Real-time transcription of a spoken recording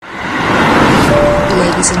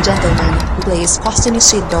Ladies and gentlemen, please fasten your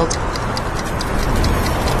seatbelt.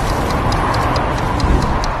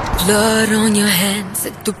 Blood on your hands,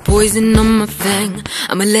 like the poison on my fang.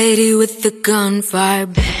 I'm a lady with a gunfire,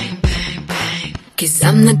 bang, bang, bang. 'Cause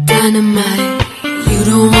I'm the dynamite, you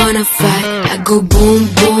don't wanna fight. I go boom,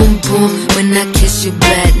 boom, boom when I kiss you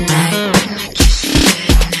bad night.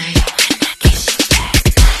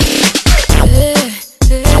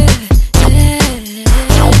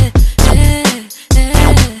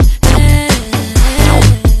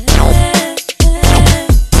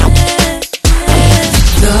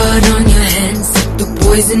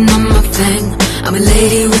 Poison on my fang. I'm a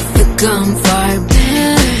lady with a gunfire,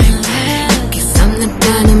 bang, bang. 'Cause I'm the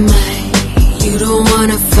dynamite, you don't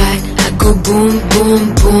wanna fight. I go boom,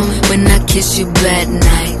 boom, boom when I kiss you bad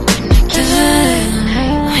night.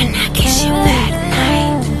 When I kiss you bad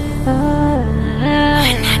night.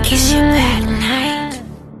 When I kiss you bad night.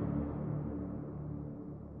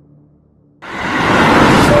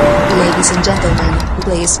 Ladies and gentlemen,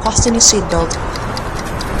 please fasten your seatbelt.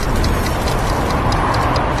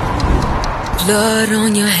 Blood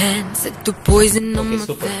on your hands, like the poison on my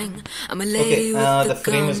super. fang. I'm a lady with The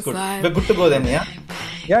frame is good. gunfire. We're good to go then, yeah?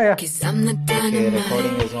 Yeah. 'Cause I'm the Okay, dynamite.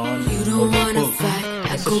 recording is on. You don't Okay, wanna cool. fight.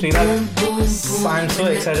 I So go Srinath, boom, boom, boom. I'm so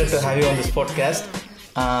excited to have you on this podcast.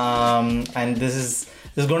 And this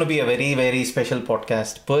is going to be a very, very special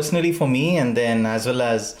podcast, personally for me, and then as well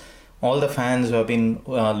as all the fans who have been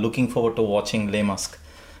looking forward to watching Les Musk.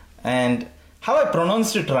 And how I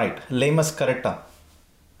pronounced it right, Les Musk correcta?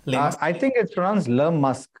 I think it's pronounced Le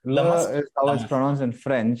Musk. Le Musk. is how Le it's Musk. pronounced in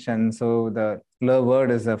French, and so the Le word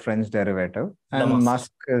is a French derivative, and Musk.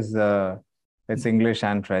 Musk is it's English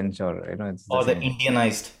and French, or it's Or the same.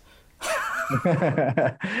 Indianized.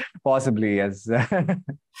 Possibly, yes.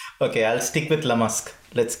 Okay, I'll stick with La Musk.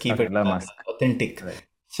 Let's keep Okay, it La Musk. authentic. Right.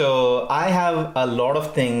 So I have a lot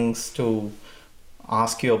of things to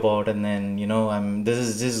ask you about, and then this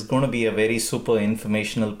is going to be a very super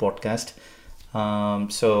informational podcast.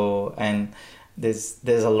 And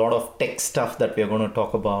there's a lot of tech stuff that we're going to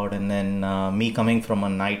talk about, and then me coming from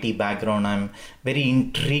an IT background, I'm very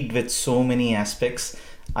intrigued with so many aspects.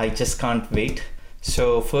 I just can't wait.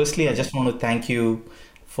 So firstly, I just want to thank you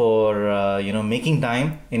for making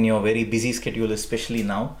time in your very busy schedule, especially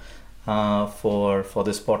now, for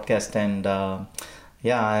this podcast. And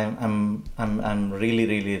I'm really,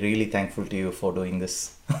 really, really thankful to you for doing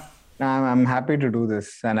this. I'm happy to do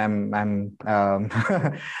this, and I'm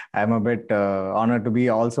a bit honored to be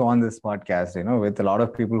also on this podcast. With a lot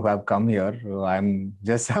of people who have come here, I'm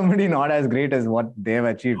just somebody not as great as what they've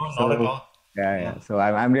achieved. No, not at all. Yeah. So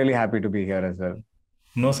I'm really happy to be here as well.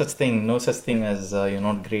 No such thing as you're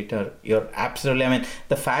not greater. You're absolutely. I mean,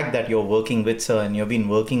 the fact that you're working with Sir and you've been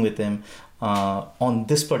working with him on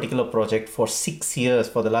this particular project for 6 years,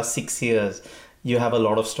 for the last 6 years, you have a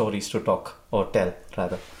lot of stories to talk or tell,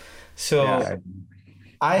 rather. So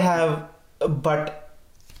I have, but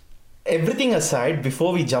everything aside,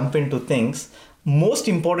 before we jump into things, most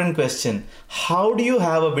important question, how do you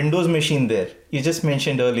have a Windows machine there? You just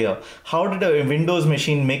mentioned earlier. How did a Windows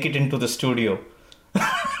machine make it into the studio?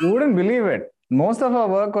 You wouldn't believe it. Most of our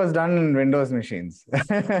work was done in Windows machines. So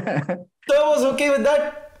I was okay with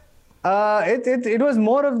that. It was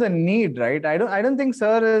more of the need, right? I don't think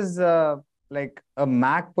Sir is like a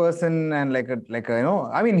Mac person, and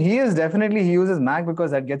I mean, he uses Mac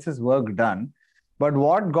because that gets his work done. But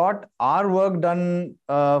what got our work done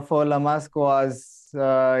for La Musk was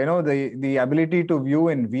the ability to view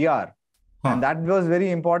in VR. And that was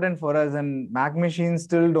very important for us, and Mac machines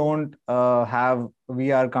still don't have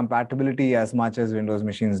VR compatibility as much as Windows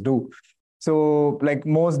machines do. So like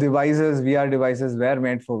most devices, VR devices were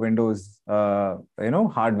made for Windows,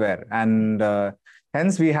 hardware, and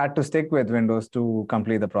hence we had to stick with Windows to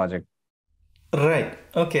complete the project. Right.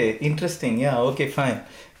 Okay. Interesting. Yeah. Okay. Fine.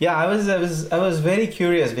 Yeah. I was very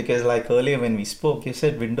curious because like earlier when we spoke, you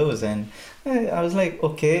said Windows, and I was like,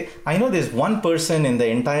 okay, I know there's one person in the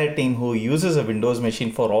entire team who uses a Windows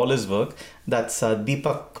machine for all his work. That's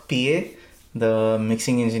Deepak PA, the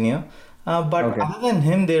mixing engineer. But other than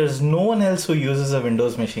him, there's no one else who uses a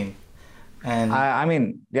Windows machine. And I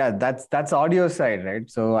mean, yeah, that's audio side, right?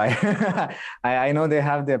 So I know they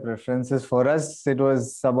have their preferences. For us, it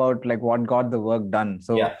was about like what got the work done.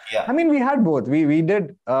 So yeah. I mean, we had both. We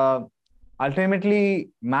did ultimately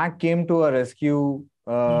Mac came to our rescue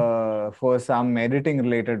for some editing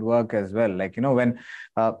related work as well. Like when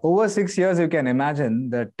over 6 years, you can imagine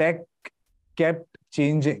the tech kept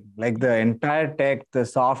changing. Like the entire tech, the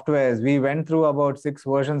softwares. We went through about 6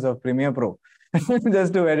 versions of Premiere Pro.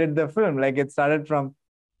 Just to edit the film. Like it started from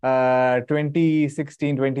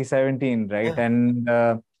 2016, 2017, right? Yeah.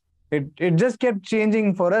 And it just kept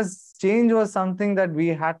changing for us. Change was something that we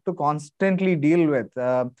had to constantly deal with.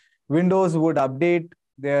 Windows would update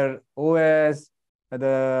their OS,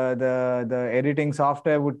 the editing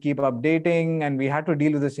software would keep updating, and we had to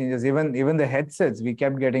deal with the changes. Even the headsets, we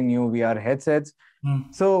kept getting new VR headsets.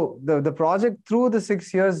 Mm. So the project through the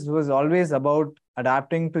 6 years was always about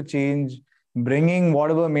adapting to change, bringing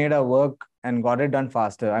whatever made our work and got it done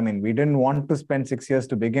faster. I mean, we didn't want to spend 6 years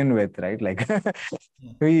to begin with, right? Like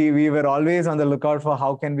we were always on the lookout for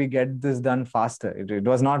how can we get this done faster. It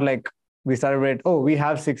was not like we started with, oh, we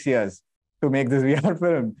have 6 years to make this VR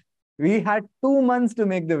film. We had 2 months to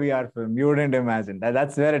make the VR film. You wouldn't imagine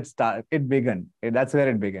that's where it began. That's where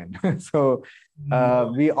it began. So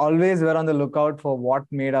we always were on the lookout for what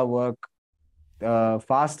made our work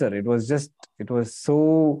faster. It was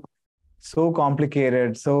so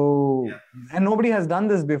complicated. And nobody has done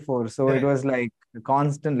this before. So it was like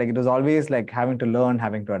constant, like it was always like having to learn,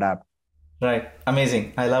 having to adapt. Right.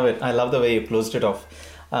 Amazing. I love it. I love the way you closed it off.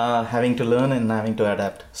 Having to learn and having to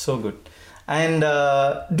adapt. So good. And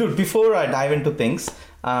dude, before I dive into things,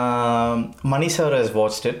 Mani sir has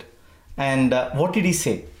watched it. And what did he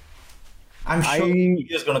say? I'm sure the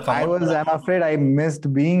video is going to come out. I'm afraid I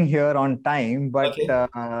missed being here on time, but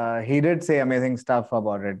Okay. he did say amazing stuff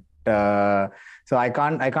about it. So I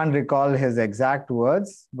can't recall his exact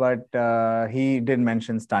words, but he did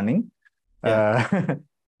mention stunning. Yeah.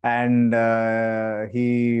 And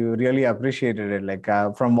he really appreciated it. Like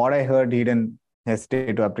from what I heard, he didn't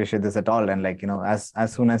hesitate to appreciate this at all. And like, as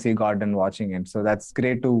soon as he got done watching it, so that's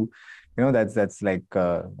great to, that's like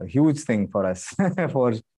a huge thing for us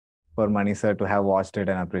for Mani sir to have watched it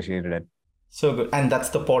and appreciated it. So good. And that's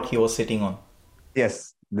the pot he was sitting on.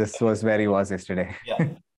 Yes, this was where he was yesterday. Yeah.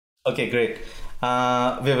 Okay, great.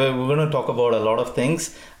 We're going to talk about a lot of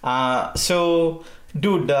things. So,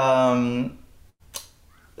 dude,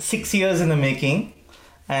 6 years in the making,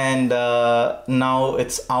 and now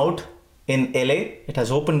it's out in LA. It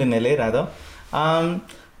has opened in LA rather.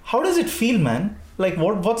 How does it feel, man? Like,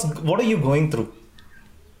 what are you going through?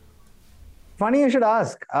 Funny you should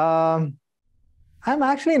ask. I'm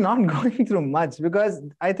actually not going through much because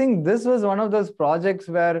I think this was one of those projects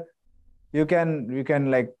where you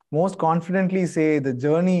can like most confidently say the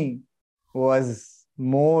journey was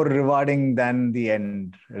more rewarding than the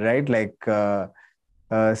end, right? Like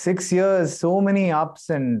 6 years, so many ups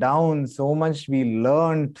and downs, so much we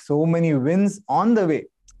learned, so many wins on the way.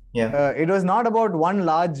 Yeah. It was not about one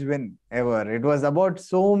large win ever. It was about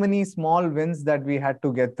so many small wins that we had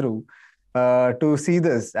to get through to see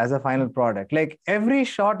this as a final product. Like every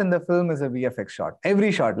shot in the film is a VFX shot. Every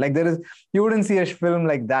shot, like you wouldn't see a film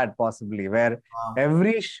like that possibly, where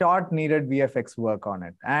every shot needed VFX work on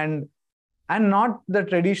it, and not the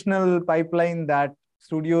traditional pipeline that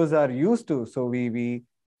studios are used to. So we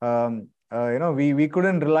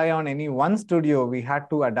couldn't rely on any one studio. We had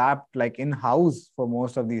to adapt like in-house for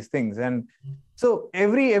most of these things, and so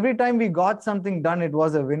every time we got something done, it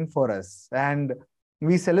was a win for us, and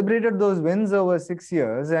we celebrated those wins over 6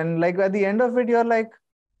 years. And like at the end of it, you're like,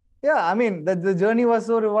 yeah, I mean, the journey was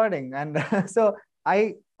so rewarding. And so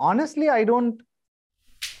I'm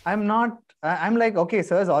like, okay,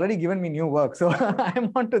 sir has already given me new work. So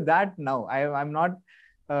I'm on to that now.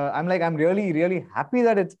 I'm really, really happy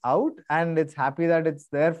that it's out, and it's happy that it's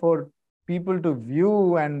there for people to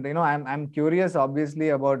view. And, I'm curious, obviously,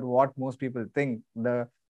 about what most people think.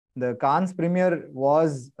 The Cannes premiere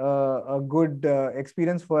was a good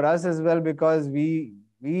experience for us as well, because we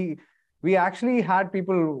actually had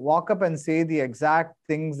people walk up and say the exact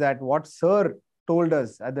things that what Sir told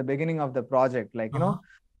us at the beginning of the project. Like,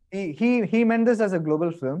 he meant this as a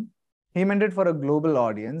global film. He meant it for a global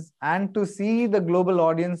audience, and to see the global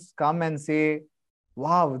audience come and say,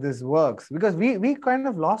 wow, this works, because we kind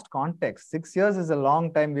of lost context. 6 years is a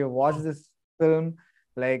long time. We have watched this film,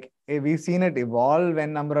 like we've seen it evolve a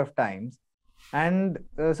number of times, and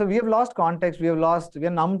so we have lost context. We are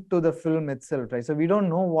numb to the film itself, right? So we don't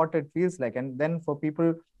know what it feels like. And then for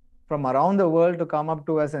people from around the world to come up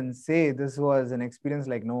to us and say this was an experience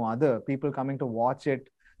like no other, people coming to watch it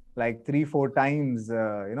like 3-4 times,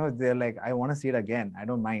 they're like, I want to see it again. I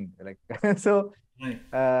don't mind. Like so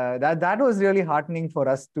that was really heartening for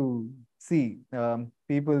us to see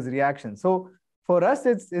people's reaction. So for us,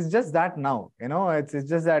 it's just that now, it's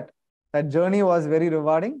just that journey was very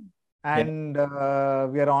rewarding, and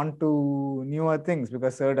we are on to newer things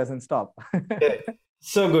because Sir doesn't stop.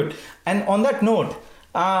 So good. And on that note,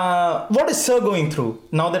 what is Sir going through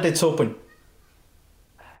now that it's open?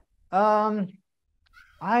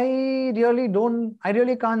 I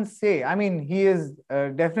really can't say. I mean, he is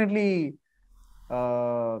definitely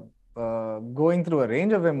going through a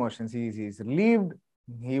range of emotions. He's relieved.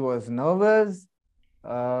 He was nervous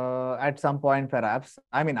at some point, perhaps.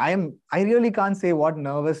 I mean, I really can't say what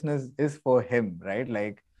nervousness is for him, right?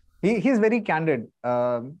 Like he's very candid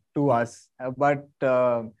to us, but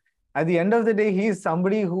at the end of the day, he's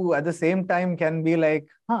somebody who at the same time can be like,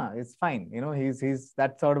 huh, it's fine. You know, he's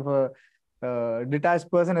that sort of a detached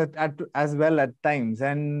person as well at times.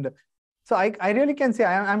 And so I really can say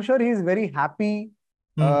I'm sure he's very happy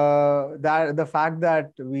that the fact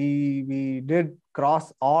that we did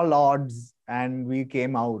cross all odds and we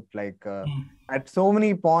came out like at so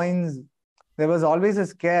many points there was always a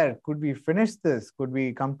scare. Could we finish this? Could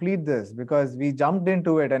we complete this? Because we jumped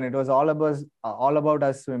into it and it was all about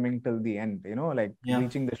us swimming till the end, you know, like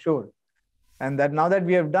reaching the shore. And that now that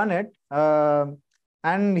we have done it,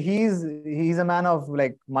 and he's a man of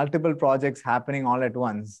like multiple projects happening all at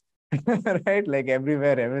once, right? Like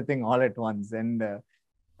everywhere, everything all at once. And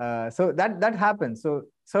so that happens. So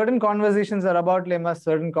certain conversations are about Lemas,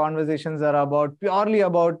 certain conversations are about purely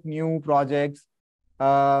about new projects.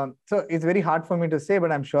 So it's very hard for me to say,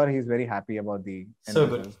 but I'm sure he's very happy about the end So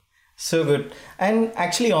result. good. So good. And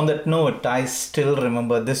actually, on that note, I still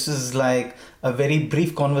remember this is like a very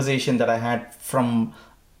brief conversation that I had from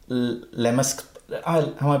Lemusk.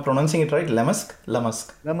 Am I pronouncing it right? Lemusk?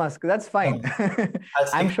 Lemusk. The Musk, that's fine. I'll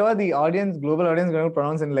I'm stick. sure the global audience, is going to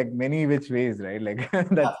pronounce in like many which ways, right? Like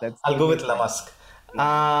that's I'll go totally with fine.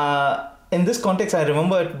 Lemusk. In this context, I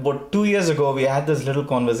remember about 2 years ago, we had this little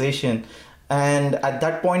conversation. And at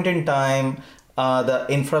that point in time, the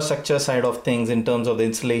infrastructure side of things, in terms of the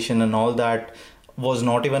installation and all that, was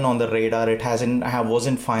not even on the radar. It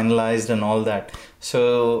wasn't finalized and all that.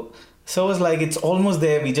 So it was like it's almost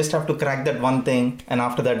there. We just have to crack that one thing, and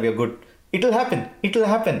after that, we are good. It'll happen. It'll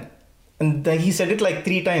happen. And then he said it like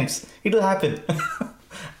 3 times. It'll happen.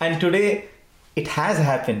 And today, it has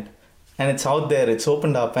happened, and it's out there. It's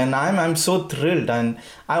opened up, and I'm so thrilled. And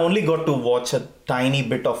I only got to watch a tiny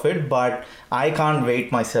bit of it, but I can't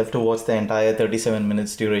wait myself to watch the entire 37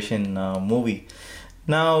 minutes duration movie.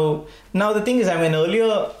 Now the thing is, I mean,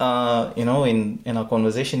 earlier, in our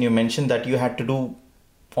conversation, you mentioned that you had to do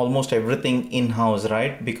almost everything in-house,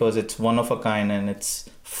 right? Because it's one of a kind and it's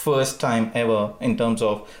first time ever in terms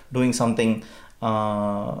of doing something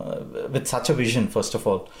with such a vision, first of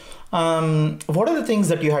all. What are the things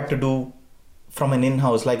that you had to do from an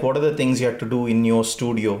in-house? Like, what are the things you had to do in your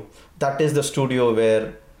studio? That is the studio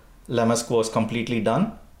where Lamask was completely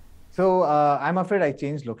done. So I'm afraid I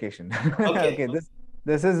changed location. Okay. Okay,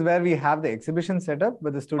 this is where we have the exhibition set up,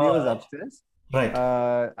 but the studio is upstairs. Right.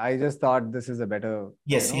 I just thought this is a better,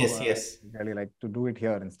 Yes, yes. really like to do it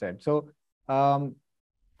here instead. So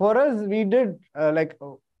for us, we did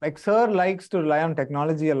like Sir likes to rely on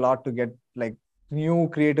technology a lot to get like new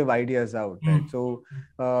creative ideas out, right? So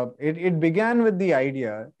it began with the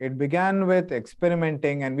idea. It began with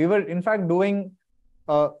experimenting, and we were in fact doing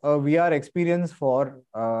a VR experience for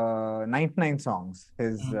 99 Songs,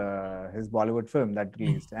 his Bollywood film that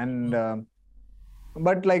released, and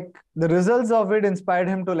but like the results of it inspired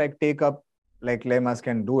him to like take up like Le Musk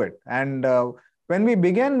and do it. And when we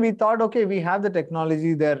began, we thought, okay, we have the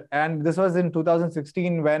technology there, and this was in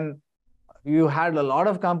 2016 when you had a lot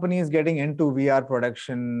of companies getting into VR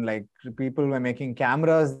production. Like people were making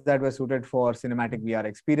cameras that were suited for cinematic VR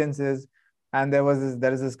experiences. And there is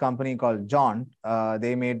this company called Jaunt.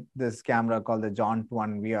 They made this camera called the Jaunt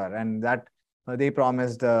One VR, and that they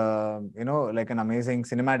promised, like an amazing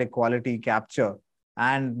cinematic quality capture.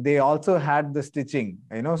 And they also had the stitching,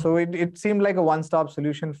 so it seemed like a one-stop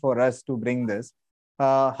solution for us to bring this.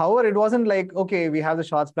 However, it wasn't like, okay, we have the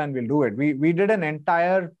shots plan, we'll do it. We did an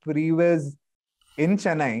entire previs in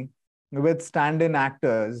Chennai with stand-in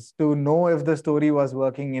actors to know if the story was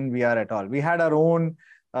working in VR at all. We had our own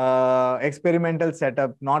experimental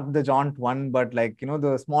setup, not the Jaunt one, but like,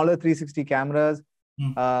 the smaller 360 cameras.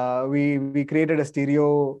 We created a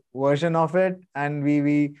stereo version of it, and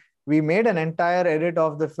we made an entire edit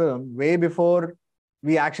of the film way before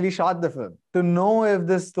we actually shot the film to know if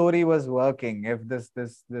this story was working, if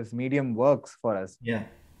this medium works for us. Yeah.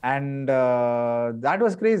 And that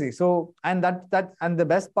was crazy. So, and the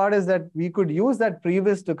best part is that we could use that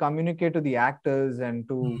previs to communicate to the actors and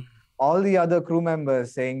to all the other crew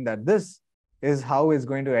members, saying that this is how it's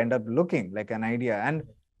going to end up looking, like an idea.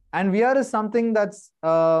 And VR is something that's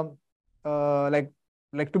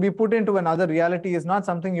like to be put into another reality is not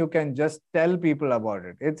something you can just tell people about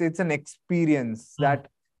it. It's an experience that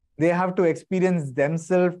they have to experience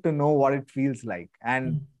themselves to know what it feels like.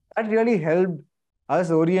 And that really helped us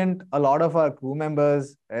orient a lot of our crew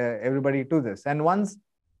members, everybody to this. And once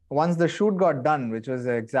the shoot got done, which was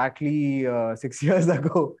exactly 6 years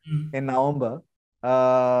ago in November,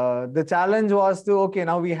 the challenge was to, okay,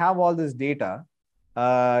 now we have all this data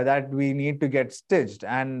that we need to get stitched.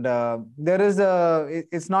 And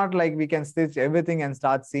it's not like we can stitch everything and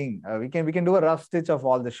start seeing. We can do a rough stitch of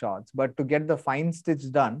all the shots, but to get the fine stitch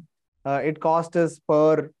done, it cost us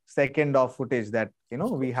per second of footage that,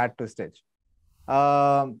 we had to stitch.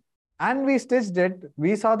 And we stitched it.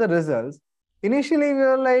 We saw the results. Initially, we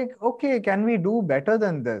were like, okay, can we do better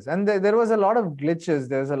than this? And there was a lot of glitches.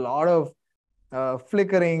 There was a lot of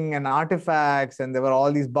flickering and artifacts, and there were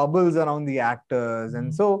all these bubbles around the actors.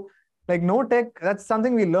 And so, like, no tech, that's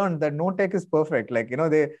something we learned, that no tech is perfect. Like,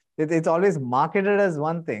 it's always marketed as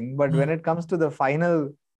one thing, but when it comes to the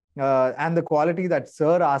final and the quality that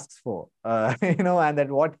Sir asks for, and that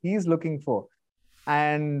what he's looking for,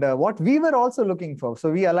 and what we were also looking for.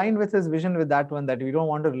 So we aligned with his vision with that one, that we don't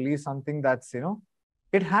want to release something that's,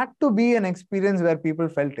 it had to be an experience where people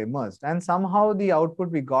felt immersed. And somehow the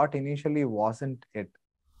output we got initially wasn't it.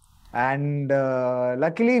 And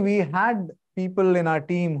luckily, we had people in our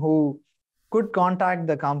team who could contact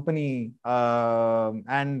the company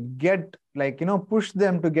and get, push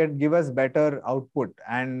them to give us better output.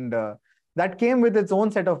 And that came with its own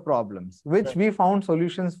set of problems, which we found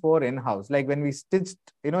solutions for in-house. Like when we stitched,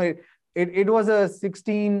 it was a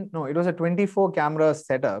 24 camera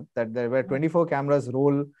setup, that there were 24 cameras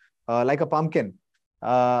roll like a pumpkin,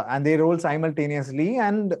 and they roll simultaneously.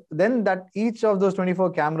 And then that each of those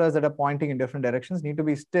 24 cameras that are pointing in different directions need to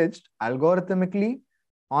be stitched algorithmically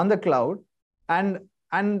on the cloud. And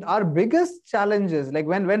our biggest challenges, like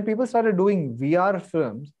when people started doing VR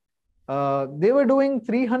films, they were doing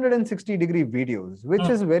 360-degree videos, which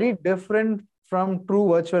is very different from true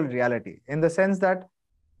virtual reality, in the sense that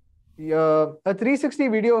a 360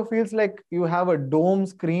 video feels like you have a dome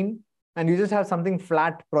screen and you just have something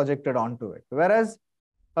flat projected onto it. Whereas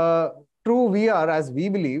true VR, as we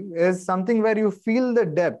believe, is something where you feel the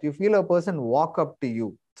depth, you feel a person walk up to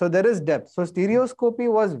you. So there is depth. So stereoscopy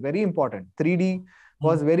was very important. 3D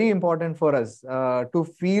was very important for us to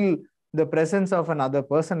feel the presence of another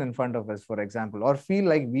person in front of us, for example, or feel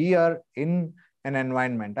like we are in an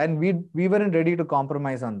environment. And we weren't ready to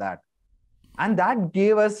compromise on that. And that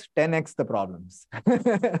gave us 10x the problems.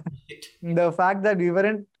 The fact that we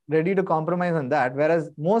weren't ready to compromise on that, whereas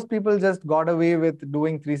most people just got away with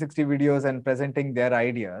doing 360 videos and presenting their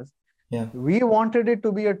ideas. Yeah. We wanted it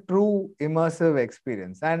to be a true immersive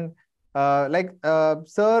experience. And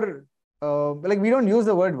Sir, we don't use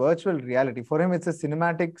the word virtual reality. For him, it's a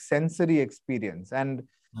cinematic sensory experience. And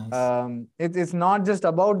it's not just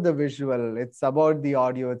about the visual, it's about the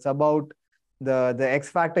audio, it's about the X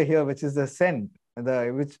factor here, which is the scent,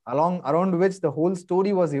 around which the whole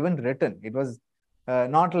story was even written. It was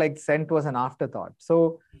not like scent was an afterthought.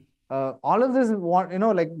 So all of this,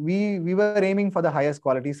 we were aiming for the highest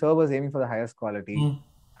quality. Sir was aiming for the highest quality.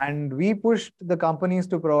 And we pushed the companies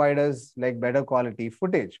to provide us better quality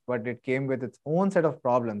footage, but it came with its own set of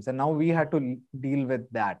problems. And now we had to deal with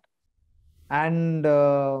that. And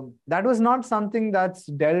that was not something that's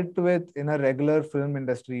dealt with in a regular film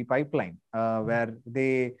industry pipeline, where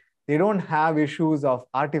they don't have issues of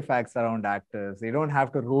artifacts around actors. They don't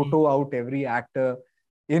have to roto out every actor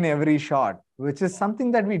in every shot, which is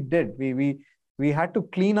something that we did. We had to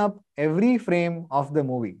clean up every frame of the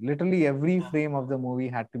movie. Literally every frame of the movie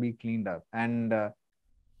had to be cleaned up. And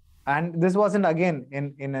this wasn't, again,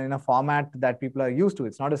 in a format that people are used to.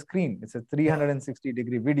 It's not a screen. It's a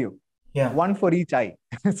 360-degree video. Yeah. One for each eye.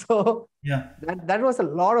 So that was a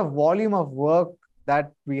lot of volume of work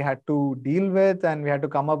that we had to deal with, and we had to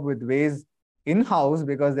come up with ways in-house,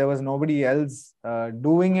 because there was nobody else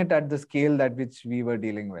doing it at the scale that which we were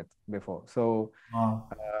dealing with before. So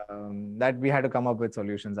that we had to come up with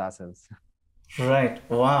solutions ourselves. Right.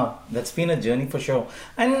 Wow. That's been a journey for sure.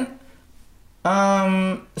 And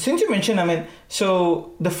since you mentioned,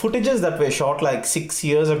 so the footages that were shot like 6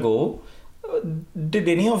 years ago, did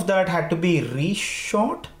any of that had to be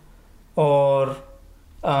reshot, or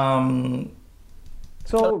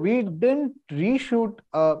So we didn't reshoot.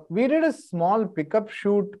 We did a small pickup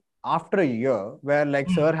shoot after a year, where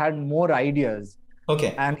Sir had more ideas.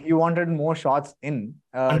 Okay. And he wanted more shots in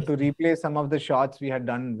to replace some of the shots we had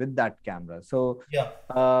done with that camera. So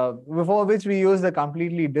before which we used a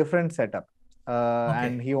completely different setup.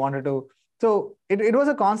 And he wanted to. So it was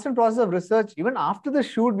a constant process of research. Even after the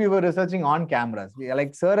shoot, we were researching on cameras.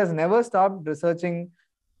 Sir has never stopped researching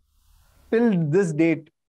till this date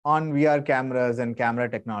on VR cameras and camera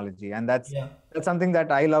technology. And that's something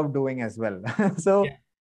that I love doing as well. So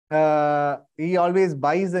he always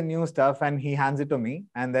buys the new stuff and he hands it to me,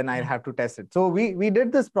 and then I have to test it. So we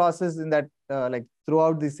did this process in that like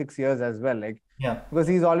throughout these 6 years as well, like because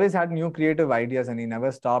he's always had new creative ideas and he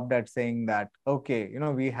never stopped at saying that, okay,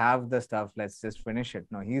 we have the stuff, let's just finish it.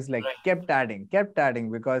 No, he's like kept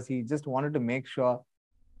adding because he just wanted to make sure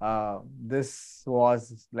this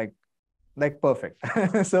was like perfect.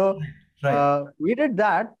 So we did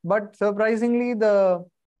that, but surprisingly the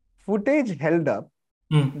footage held up.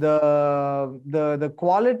 The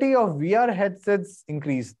quality of VR headsets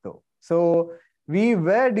increased though. So we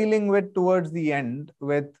were dealing with towards the end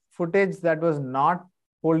with footage that was not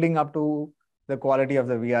holding up to the quality of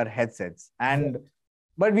the VR headsets.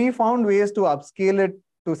 But we found ways to upscale it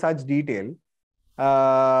to such detail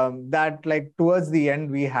that like towards the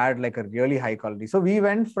end we had like a really high quality. So we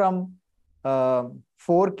went from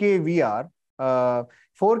 4K VR.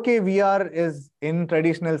 4K VR is in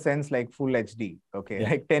traditional sense like full HD, okay,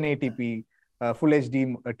 like 1080p full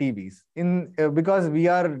HD TVs. Because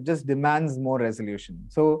VR just demands more resolution.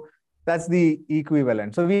 So that's the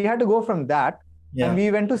equivalent. So we had to go from that, and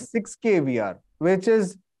we went to 6K VR, which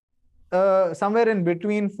is somewhere in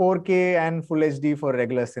between 4K and full HD for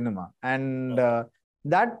regular cinema. And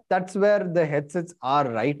that's where the headsets are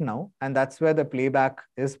right now, and that's where the playback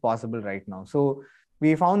is possible right now. So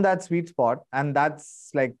we found that sweet spot, and that's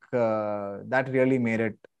like that really made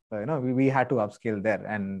it. We had to upscale there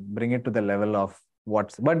and bring it to the level of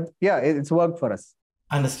but yeah, it's worked for us.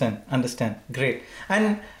 Understand. Great.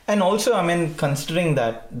 And also, I mean, considering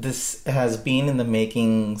that this has been in the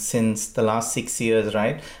making since the last 6 years,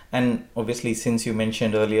 right? And obviously, since you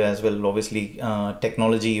mentioned earlier as well, obviously,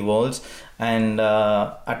 technology evolves, and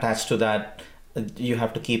attached to that, you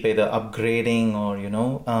have to keep either upgrading or,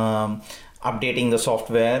 updating the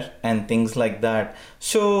software and things like that.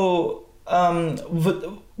 So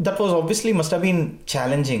that was obviously must have been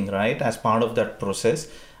challenging, right? As part of that process,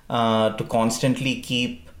 to constantly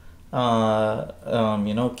keep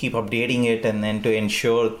updating it, and then to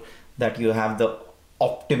ensure that you have the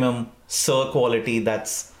optimum SIR quality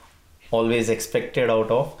that's always expected out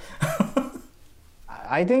of.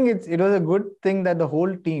 I think it was a good thing that the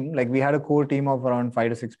whole team, like we had a core team of around 5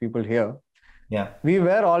 to 6 people here. Yeah, we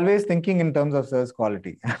were always thinking in terms of SIR's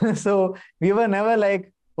quality. So we were never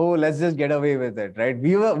like, oh, let's just get away with it, right?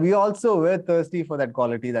 We also were thirsty for that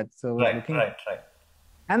quality that SIR was looking. Right.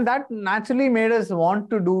 And that naturally made us want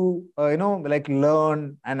to do, like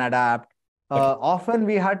learn and adapt. Often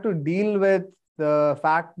we had to deal with the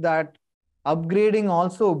fact that upgrading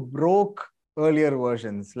also broke earlier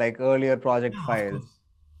versions, like earlier project files.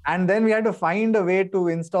 And then we had to find a way to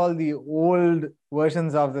install the old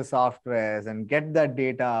versions of the softwares and get that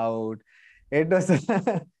data out. It was,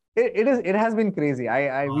 it has been crazy.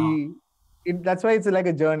 That's why it's like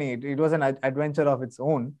a journey. It was an adventure of its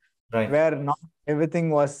own, where not everything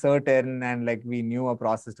was certain and like we knew a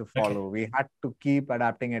process to follow. We had to keep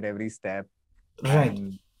adapting at every step.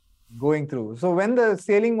 And going through. So when the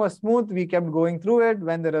sailing was smooth, we kept going through it.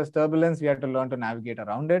 When there was turbulence, we had to learn to navigate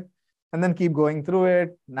around it. And then keep going through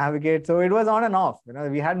it, navigate. So it was on and off.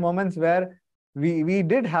 We had moments where we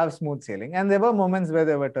did have smooth sailing, and there were moments where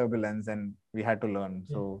there were turbulence, and we had to learn.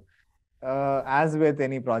 So as with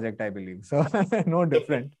any project, I believe. So no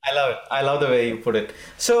different. I love it. I love the way you put it.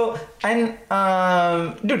 So, and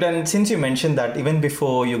dude, and since you mentioned that even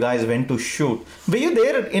before you guys went to shoot, were you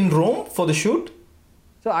there in Rome for the shoot?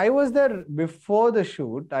 So I was there before the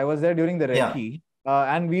shoot. I was there during the recce.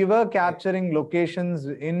 And we were capturing locations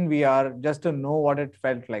in VR just to know what it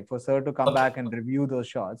felt like for SIR to come back and review those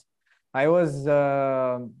shots. I was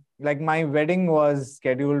like, my wedding was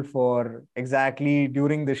scheduled for exactly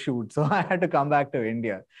during the shoot. So I had to come back to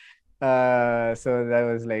India. So that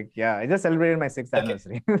was like, I just celebrated my 6th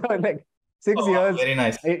anniversary. Like 6 years. Very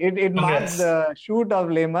nice. It marked the shoot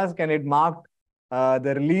of Les Musk, and it marked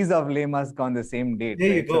the release of Les Musk on the same date.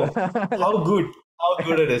 There you go. How good. How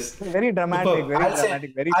good it is. Very dramatic.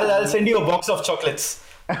 I'll send you a box of chocolates.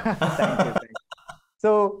 Thank you.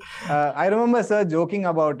 So I remember SIR joking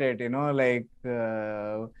about it, like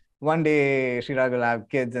one day Chirag will have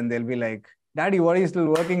kids and they'll be like, Daddy, what are you still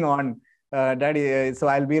working on? Daddy, so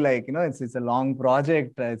I'll be like, it's a long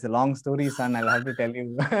project. It's a long story, son. I'll have to tell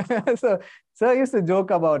you. So SIR used to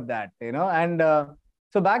joke about that, and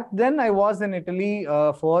so back then I was in Italy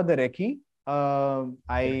for the recce.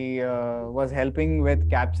 I was helping with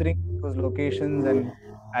capturing those locations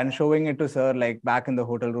and showing it to SIR, like back in the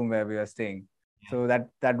hotel room where we were staying. So that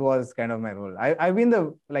was kind of my role. I've been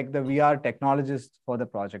the VR technologist for the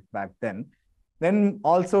project back then. Then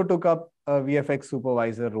also took up a VFX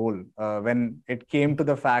supervisor role when it came to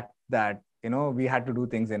the fact that we had to do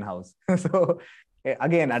things in-house. So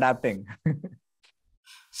again adapting.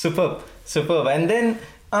 Superb, superb. And then,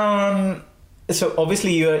 so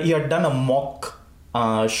obviously you had done a mock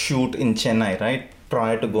shoot in Chennai, right?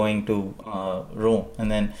 Prior to going to Rome, and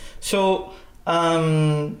then so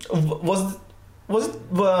was it?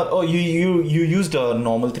 Oh, you used a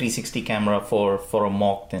normal 360 camera for a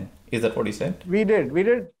mock then? Is that what you said? We did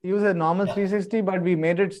use a normal 360, but we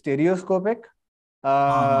made it stereoscopic.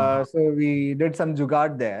 So we did some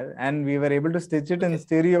jugaad there, and we were able to stitch it in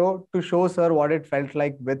stereo to show sir what it felt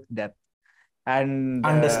like with depth. And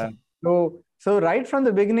Understand. so right from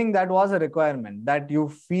the beginning, that was a requirement that you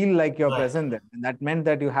feel like you're present there. And that meant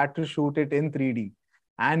that you had to shoot it in 3D,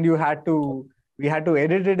 and we had to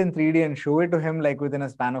edit it in 3D and show it to him like within a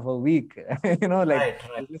span of a week. Like Right.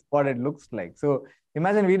 this is what it looks like. So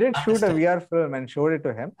imagine we did shoot a Understand. VR film and showed it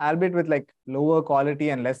to him, albeit with like lower quality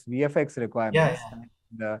and less VFX requirements. Yeah.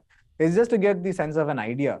 And, it's just to get the sense of an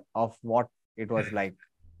idea of what it was like.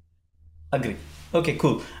 Agree. Okay,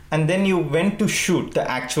 cool. And then you went to shoot the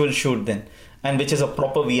actual shoot then, and which is a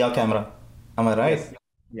proper VR camera. Am I right? Yes.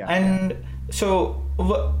 Yeah. And so,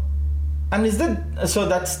 and is that so?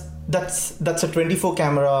 That's a 24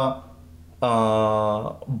 camera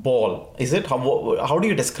ball. Is it? How do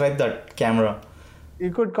you describe that camera?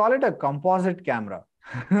 You could call it a composite camera.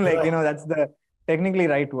 Like, Right. that's the technically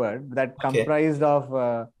right word, that Okay. comprised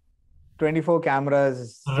of 24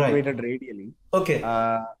 cameras Right. situated radially. Okay.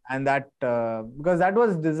 And that, because that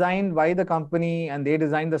was designed by the company and they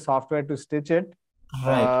designed the software to stitch it.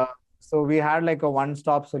 Right. So we had like a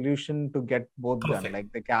one-stop solution to get both done, Perfect.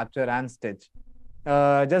 like the capture and stitch.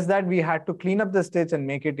 Just that we had to clean up the stitch and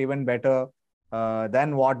make it even better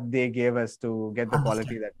than what they gave us to get the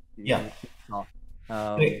quality that we Yeah. saw.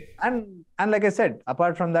 Great. And like I said,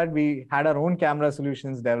 apart from that, we had our own camera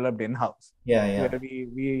solutions developed in-house Yeah. Yeah. where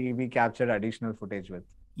we captured additional footage with.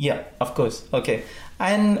 Yeah, of course. Okay.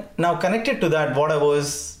 And now connected to that, what I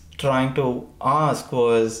was trying to ask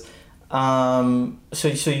was,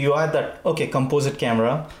 so you had that, okay, composite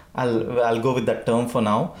camera. I'll go with that term for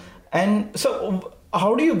now. And so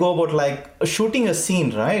how do you go about like shooting a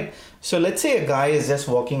scene, right? So let's say a guy is just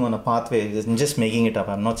walking on a pathway, just making it up.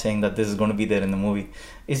 I'm not saying that this is going to be there in the movie.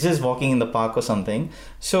 He's just walking in the park or something.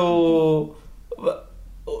 So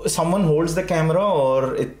someone holds the camera,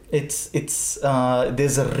 or it's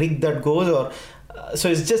there's a rig that goes, or so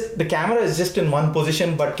it's just the camera is just in one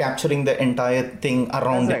position but capturing the entire thing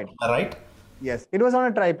around That's it, right? Yes, it was on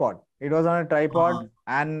a tripod. It was on a tripod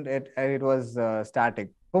and it was static.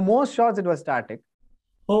 For most shots, it was static.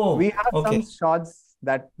 Oh, We had okay. some shots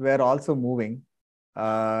that were also moving.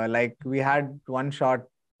 Like we had one shot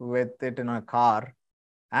with it in a car,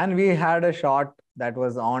 and we had a shot that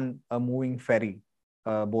was on a moving ferry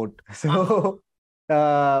boat. So,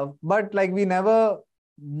 but like we never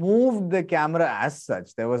moved the camera as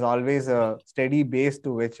such. There was always a steady base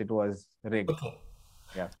to which it was rigged. Okay.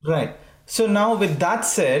 Yeah. Right. So now with that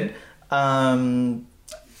said,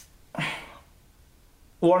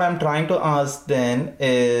 what I'm trying to ask then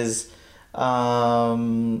is,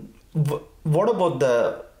 what about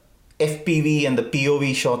the FPV and the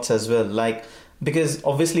POV shots as well? Like, because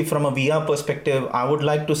obviously from a VR perspective, I would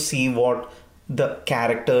like to see what the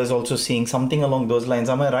character is also seeing, something along those lines.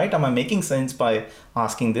 Am I right? Am I making sense by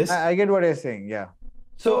asking this? I get what you're saying. Yeah.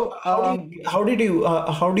 So how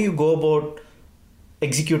do you go about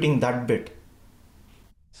executing that bit?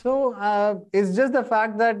 So it's just the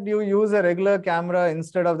fact that you use a regular camera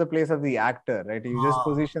instead of the place of the actor, right? You just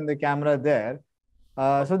position the camera there.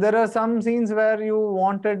 So there are some scenes where you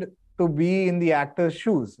wanted to be in the actor's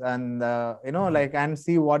shoes and like and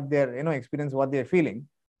see what they're experience what they're feeling.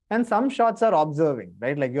 And some shots are observing,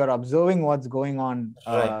 right? Like you're observing what's going on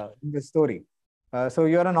Right. in the story. So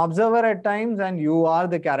you're an observer at times and you are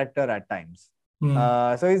the character at times.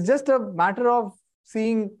 So it's just a matter of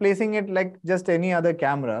placing it like just any other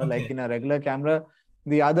camera. Like in a regular camera,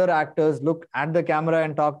 the other actors look at the camera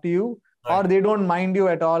and talk to you, or they don't mind you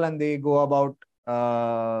at all and they go about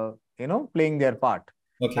playing their part.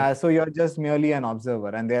 Okay. So you're just merely an observer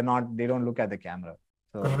and they don't look at the camera.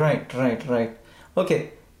 So Right.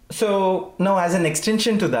 Okay. So now as an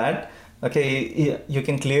extension to that, okay, you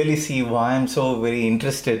can clearly see why I'm so very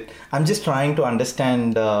interested. I'm just trying to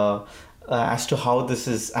understand as to how this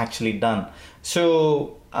is actually done.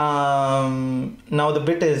 So now the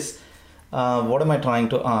bit is, what am I trying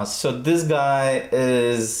to ask? So this guy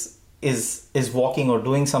is walking or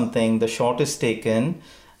doing something. The shot is taken,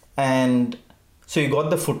 and so you got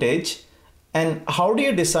the footage. And how do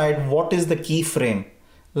you decide what is the key frame?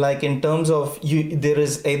 Like in terms of there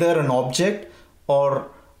is either an object or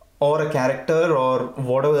or a character or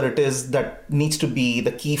whatever it is that needs to be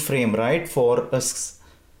the key frame, right? For us,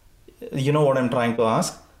 you know what I'm trying to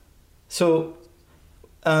ask. So,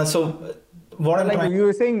 so what I'm Like trying. you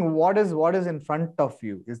were saying, what is in front of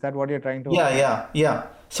you? Is that what you're trying to? Yeah.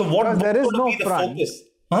 So what Because there what's is going to no be the front. focus?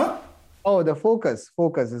 Huh? Oh, the focus.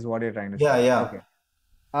 Focus is what you're trying to say. Yeah. Okay.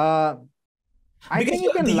 I Because think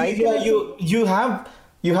you can liken it to.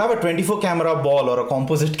 you have a 24 camera ball or a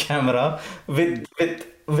composite camera with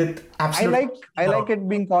absolute I like it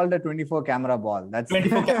being called a 24 camera ball. That's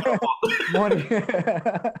 24 camera ball. more.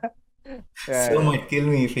 Sir might kill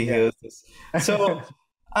me if he hears this. So,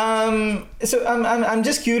 I'm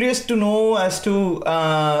just curious to know as to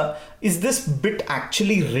is this bit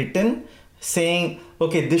actually written saying,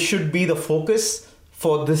 okay, this should be the focus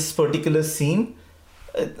for this particular scene?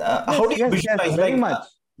 How do you visualize? Very Like, much.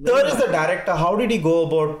 Sir is the director. How did he go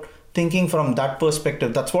about thinking from that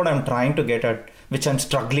perspective? That's what I'm trying to get at, which I'm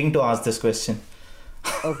struggling to ask this question.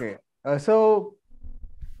 Okay. So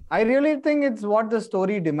I really think it's what the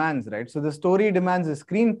story demands, right? So the story demands a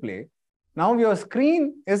screenplay. Now your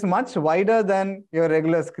screen is much wider than your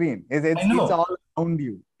regular screen. It's all around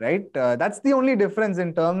you, right? That's the only difference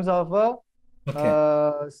in terms of like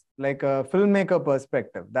a filmmaker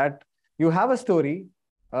perspective, that you have a story.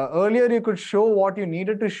 Earlier, you could show what you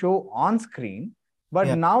needed to show on screen, but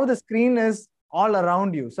now the screen is all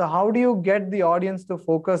around you. So how do you get the audience to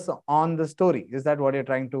focus on the story? Is that what you're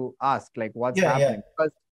trying to ask? Like what's happening?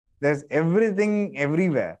 Because there's everything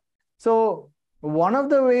everywhere. So one of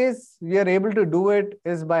the ways we are able to do it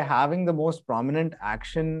is by having the most prominent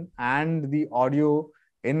action and the audio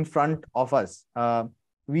in front of us.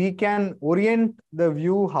 We can orient the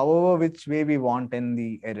view however which way we want in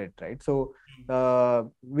the edit, right? So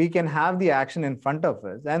we can have the action in front of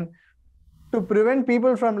us, and to prevent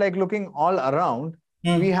people from like looking all around,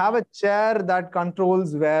 we have a chair that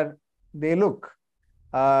controls where they look.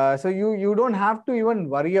 So you don't have to even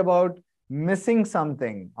worry about missing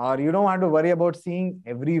something, or you don't have to worry about seeing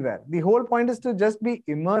everywhere. The whole point is to just be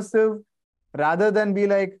immersive rather than be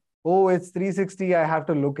like, oh, it's 360, I have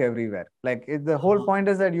to look everywhere. Like the whole point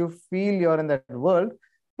is that you feel you're in that world,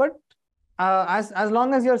 but as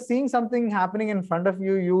long as you're seeing something happening in front of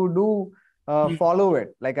you, you do follow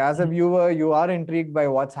it. Like as a viewer, you are intrigued by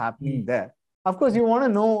what's happening there. Of course, you want to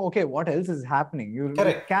know, okay, what else is happening? You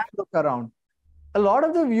can look around. A lot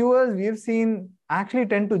of the viewers we've seen actually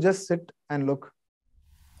tend to just sit and look.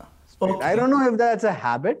 Okay. I don't know if that's a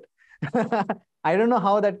habit. I don't know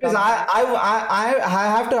how that comes.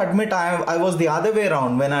 I have to admit I was the other way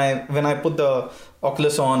around when I put the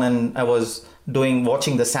Oculus on and I was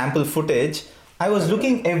watching the sample footage. I was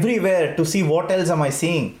looking everywhere to see what else am I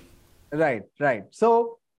seeing. Right.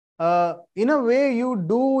 So in a way, you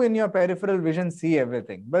do in your peripheral vision see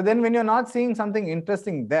everything. But then when you're not seeing something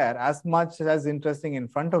interesting there, as much as interesting in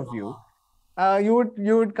front of you,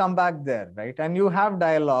 you would come back there, right? And you have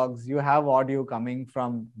dialogues, you have audio coming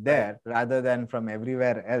from there rather than from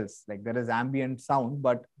everywhere else. Like there is ambient sound,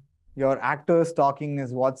 but your actors talking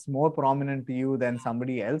is what's more prominent to you than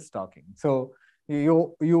somebody else talking. So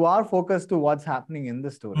you are focused to what's happening in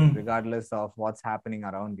the story, regardless of what's happening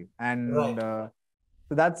around you. And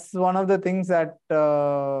so that's one of the things that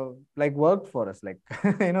like worked for us. Like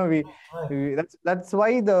that's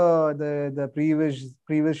why the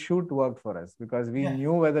previous shoot worked for us, because we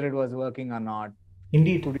knew whether it was working or not.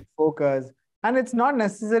 Indeed, to be focused. And it's not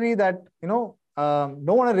necessary that don't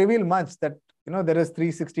want to reveal much, that there is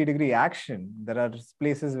 360-degree action. There are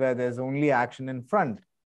places where there's only action in front,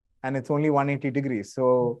 and it's only 180 degrees.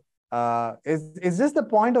 So it's just the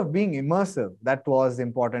point of being immersive that was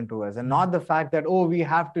important to us, and not the fact that, oh, we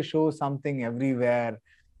have to show something everywhere,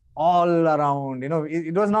 all around.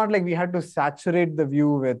 It was not like we had to saturate the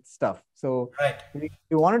view with stuff. So we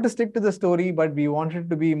wanted to stick to the story, but we wanted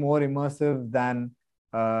to be more immersive than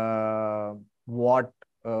what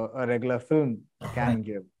a regular film can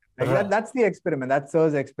give. Like that's the experiment. That's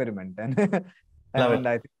Sir's experiment, and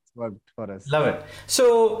I think worked for us. Love it.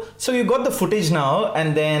 So you got the footage now,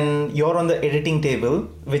 and then you're on the editing table,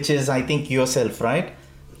 which is, I think, yourself, right?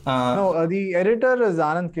 No, the editor is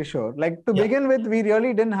Anand Kishore. Like to begin with, we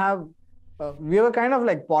really didn't have. We were kind of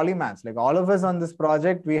like polymaths. Like all of us on this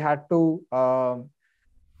project, we had to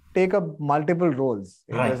take up multiple roles.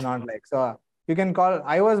 It was not like, so you can call.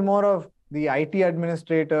 I was more of the IT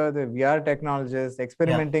administrator, the VR technologist,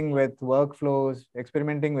 experimenting with workflows,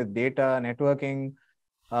 experimenting with data, networking,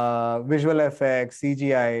 visual effects,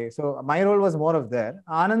 CGI. So my role was more of there.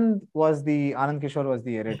 Anand Kishore was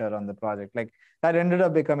the editor on the project. Like that ended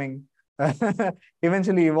up becoming,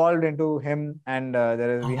 eventually evolved into him. And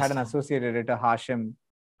we had an associate editor, Hashim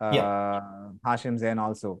Zain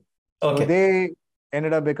also. So Okay. they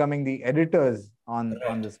ended up becoming the editors on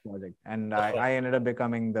Right. this project, and Okay. I ended up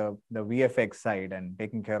becoming the VFX side and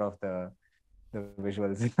taking care of the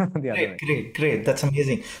visuals the other Great, way. great, great. That's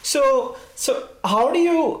amazing. So how do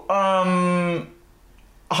you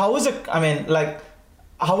how is a I mean like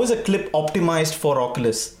how is a clip optimized for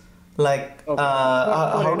Oculus? Like Okay.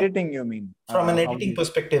 For how editing, you mean? from an How editing do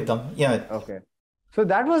perspective, then yeah. Okay. So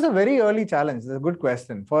that was a very early challenge. It's a good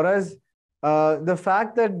question. For us, the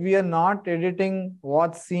fact that we are not editing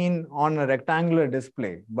what's seen on a rectangular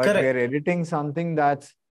display, but we Correct. are editing something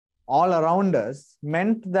that's all around us,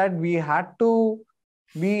 meant that we had to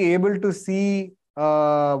be able to see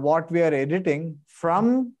what we are editing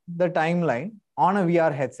from the timeline on a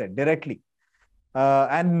VR headset directly,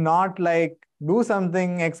 and not like do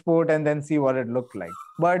something, export, and then see what it looked like.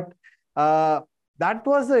 But uh, that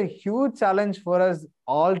was a huge challenge for us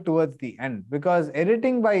all towards the end, because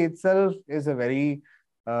editing by itself is a very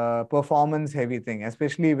performance heavy thing,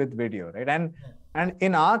 especially with video, right? And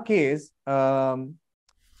in our case,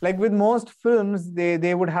 like with most films,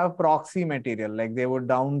 they would have proxy material, like they would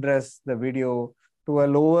down dress the video to a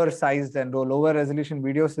lower sized and a lower resolution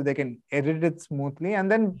video so they can edit it smoothly,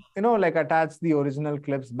 and then like attach the original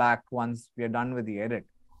clips back once we are done with the edit.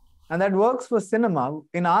 And that works for cinema.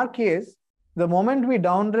 In our case, the moment we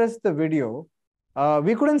down dress the video,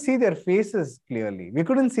 we couldn't see their faces clearly, we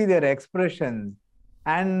couldn't see their expressions.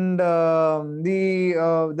 And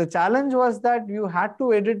the challenge was that you had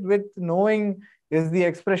to edit with knowing, is the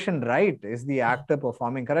expression right, is the actor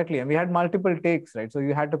performing correctly? And we had multiple takes, right? So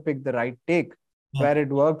you had to pick the right take Yeah. where it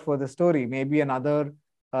worked for the story. Maybe another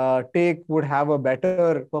take would have a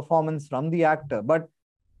better performance from the actor, but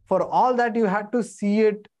for all that, you had to see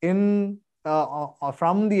it in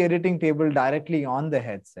from the editing table directly on the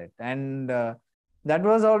headset. And that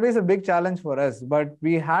was always a big challenge for us. But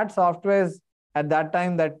we had softwares at that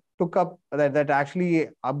time that took up that actually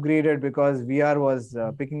upgraded, because VR was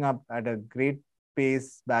picking up at a great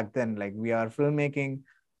pace back then, like VR filmmaking.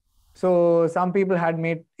 So some people had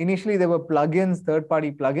made, initially there were plugins,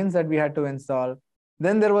 third-party plugins that we had to install.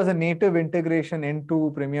 Then there was a native integration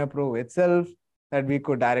into Premiere Pro itself that we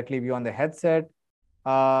could directly view on the headset.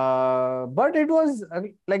 But it was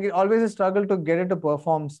like always a struggle to get it to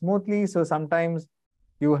perform smoothly. So sometimes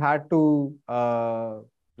you had to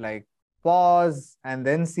like pause and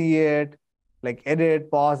then see it, like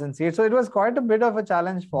edit, pause, and see it. So it was quite a bit of a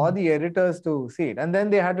challenge for the editors to see it. And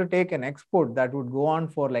then they had to take an export that would go on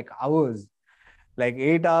for like hours, like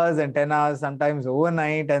 8 hours and 10 hours, sometimes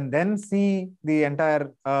overnight, and then see the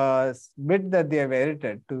entire bit that they have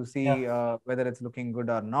edited to see whether it's looking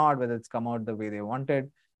good or not, whether it's come out the way they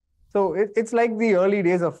wanted. So it's like the early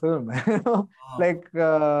days of film, like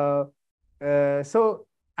so.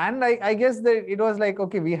 And I guess that it was like,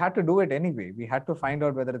 okay, we had to do it anyway. We had to find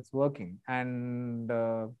out whether it's working, and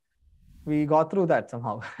we got through that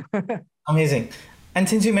somehow. Amazing. And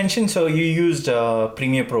since you mentioned, so you used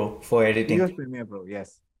Premiere Pro for We editing. use Premiere Pro,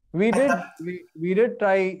 yes. We did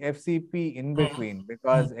try FCP in between,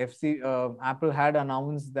 because Apple had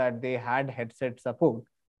announced that they had headset support,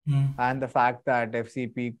 and the fact that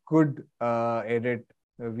FCP could edit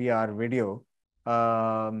VR video.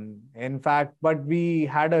 In fact, but we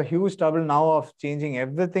had a huge trouble now of changing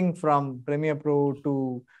everything from Premiere Pro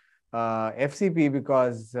to FCP,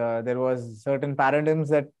 because there was certain paradigms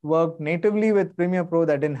that worked natively with Premiere Pro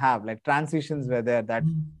that didn't have, like transitions were there that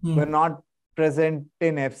were not present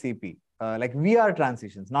in FCP, like VR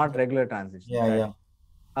transitions, not regular transitions. Yeah, right?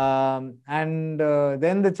 yeah. And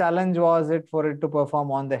then the challenge was for it to perform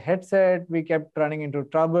on the headset. We kept running into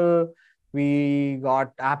trouble. We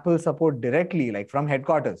got Apple support directly, like from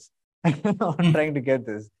headquarters, on trying to get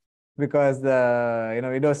this, because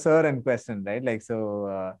it was Sir in question, right? Like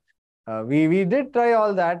so. We did try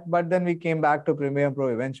all that, but then we came back to Premiere Pro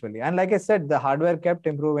eventually. And like I said, the hardware kept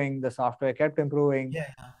improving, the software kept improving,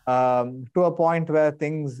 to a point where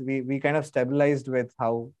things we kind of stabilized with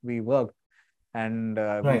how we worked, and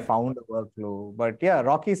we found a workflow. But yeah,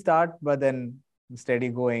 rocky start, but then steady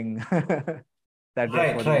going.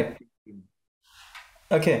 Right.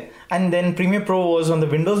 Okay, and then Premiere Pro was on the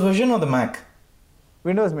Windows version or the Mac?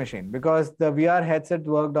 Windows machine, because the VR headset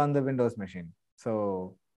worked on the Windows machine.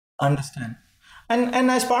 So understand.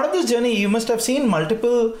 And as part of this journey, you must have seen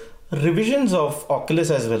multiple revisions of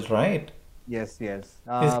Oculus as well, right? Yes. We had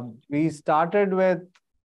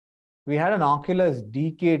an Oculus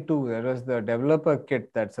DK2. That was the developer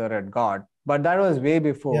kit that Sir had got, but that was way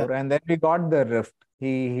before. Yeah. And then we got the Rift.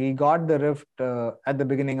 He got the Rift at the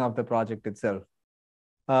beginning of the project itself.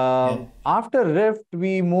 After Rift,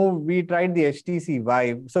 we tried the HTC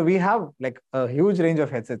Vive. So we have like a huge range of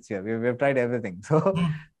headsets here. We've tried everything. So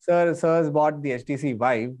Sir's bought the HTC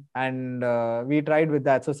Vive, and we tried with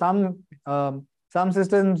that. So some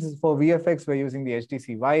systems for VFX were using the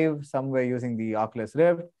HTC Vive, some were using the Oculus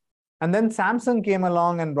Rift. And then Samsung came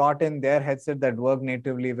along and brought in their headset that worked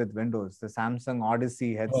natively with Windows, the Samsung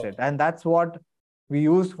Odyssey headset. And that's what we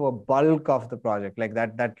used for bulk of the project. Like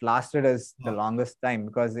that lasted us the longest time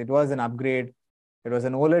because it was an upgrade. It was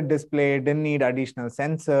an OLED display, didn't need additional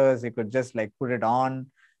sensors. You could just like put it on.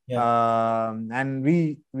 And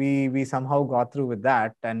we somehow got through with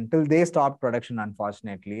that until they stopped production,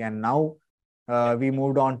 unfortunately. And now we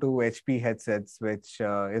moved on to HP headsets, which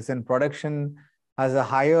is in production, has a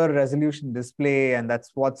higher resolution display, and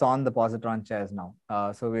that's what's on the positron chairs now.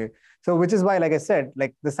 So which is why, like I said,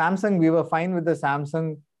 like the Samsung, we were fine with the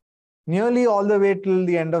Samsung nearly all the way till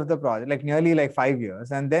the end of the project, like nearly like 5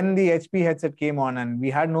 years. And then the HP headset came on, and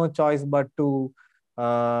we had no choice but to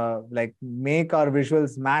like make our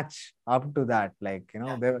visuals match up to that. Like, you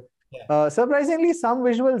know, surprisingly, some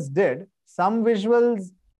visuals did. Some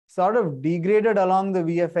visuals sort of degraded along the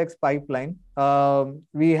VFX pipeline.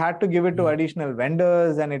 We had to give it to additional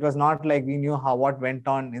vendors, and it was not like we knew what went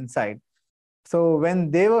on inside. So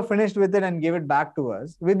when they were finished with it and gave it back to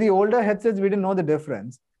us, with the older headsets, we didn't know the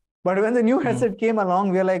difference. But when the new headset came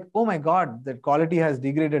along, we were like, oh my God, the quality has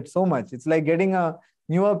degraded so much. It's like getting a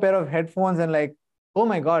newer pair of headphones and like, oh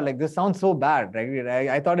my God, like this sounds so bad, right?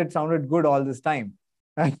 I thought it sounded good all this time.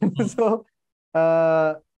 So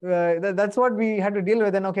that's what we had to deal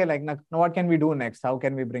with. And okay, like now what can we do next? How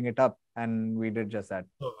can we bring it up? And we did just that.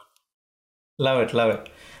 Love it, love it.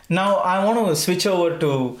 Now I want to switch over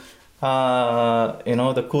to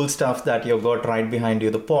the cool stuff that you got right behind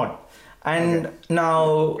you, the pod. And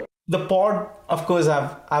now the pod, of course,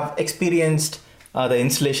 I've experienced the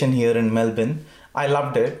installation here in Melbourne. I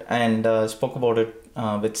loved it and spoke about it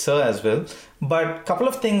with Sir as well. But a couple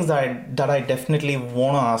of things that I definitely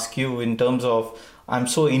want to ask you in terms of, I'm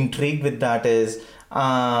so intrigued with that is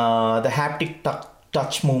the haptic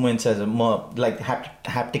touch movements as like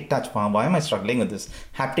haptic touch. Wow, why am I struggling with this?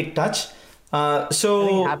 Haptic touch.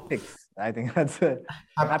 Haptics. I think that's it.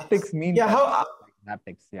 Haptics means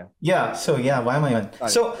haptics. Yeah. So why am I on?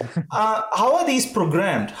 Sorry. So how are these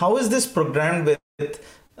programmed? How is this programmed with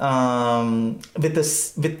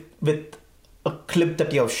a clip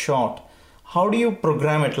that you have shot? How do you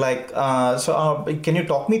program it? Like, can you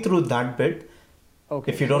talk me through that bit?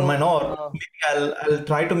 Okay. If you don't mind, or maybe I'll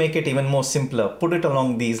try to make it even more simpler. Put it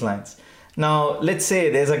along these lines. Now, let's say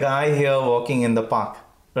there's a guy here walking in the park,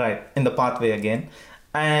 right? In the pathway again,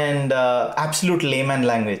 and absolute layman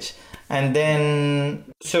language. And then,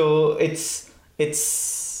 so it's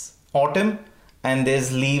autumn and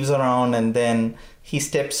there's leaves around, and then he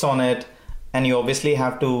steps on it, and you obviously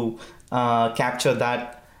have to capture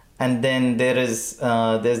that. And then there's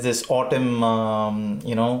this autumn,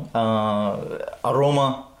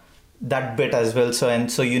 aroma, that bit as well.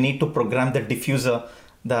 So you need to program the diffuser,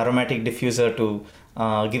 the aromatic diffuser, to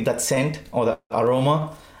give that scent or the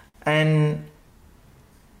aroma.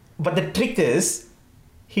 But the trick is,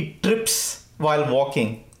 he trips while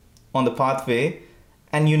walking on the pathway,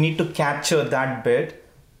 and you need to capture that bit,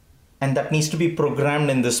 and that needs to be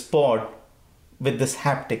programmed in this pod with this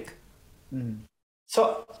haptic.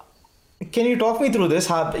 So can you talk me through this?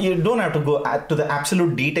 You don't have to go to the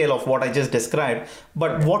absolute detail of what I just described,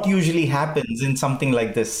 but what usually happens in something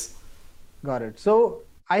like this? Got it. So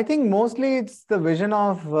I think mostly it's the vision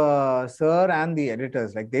of Sir and the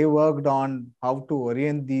editors. Like, they worked on how to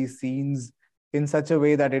orient these scenes in such a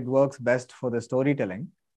way that it works best for the storytelling.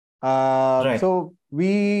 Right. So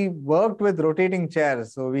we worked with rotating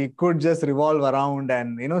chairs, so we could just revolve around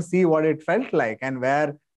and see what it felt like and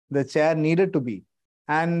where the chair needed to be.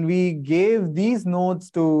 And we gave these notes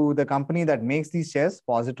to the company that makes these chairs,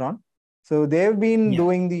 Positron. So they've been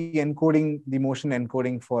doing the encoding, the motion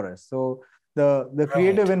encoding for us. So the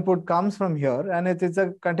creative input comes from here, and it's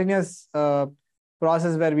a continuous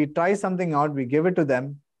process where we try something out, we give it to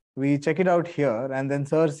them, we check it out here, and then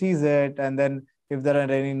Sir sees it, and then if there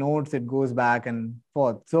are any notes, it goes back and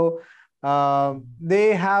forth. So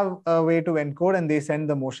they have a way to encode, and they send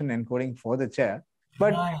the motion encoding for the chair.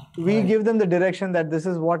 But we give them the direction that this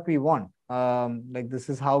is what we want. Like, this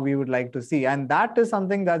is how we would like to see. And that is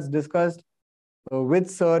something that's discussed with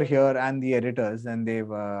Sir here and the editors. And they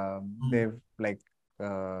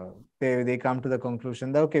come to the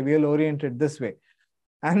conclusion that, okay, we'll orient it this way.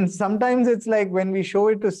 And sometimes it's like, when we show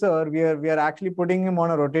it to Sir, we are actually putting him on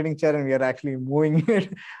a rotating chair, and we are actually moving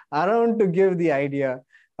it around to give the idea.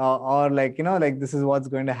 Or this is what's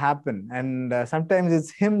going to happen. And sometimes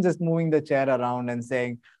it's him just moving the chair around and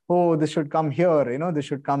saying, oh, this should come here, this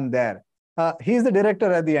should come there. he's the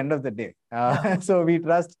director at the end of the day. So we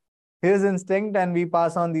trust his instinct and we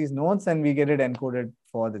pass on these notes and we get it encoded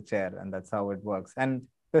for the chair, and that's how it works. And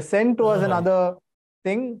the scent was another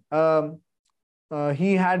thing.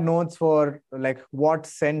 He had notes for like what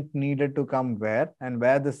scent needed to come where and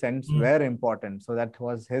where the scents were important. So that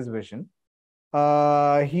was his vision.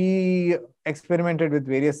 He experimented with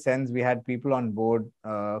various scents. We had people on board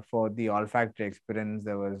for the olfactory experience.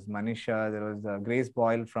 There was Manisha, there was Grace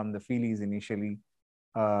Boyle from the Feelies initially.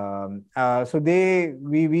 So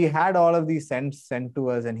we had all of these scents sent to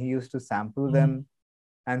us, and he used to sample them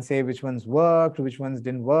and say which ones worked, which ones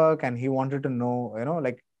didn't work, and he wanted to know,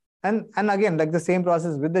 like, and again, like the same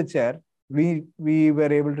process with the chair, we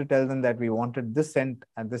were able to tell them that we wanted this scent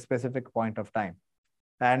at this specific point of time.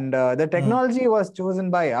 And the technology was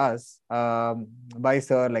chosen by us, by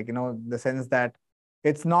Sir, like, the sense that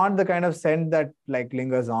it's not the kind of scent that like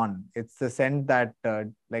lingers on. It's the scent that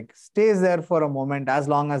like stays there for a moment as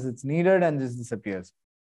long as it's needed and just disappears.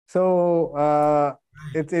 So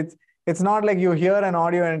it's not like you hear an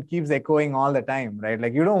audio and it keeps echoing all the time, right?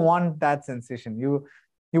 Like you don't want that sensation. You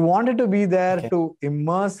want it to be there to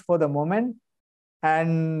immerse for the moment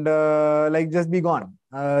and like just be gone.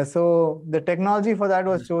 So the technology for that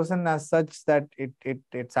was chosen as such that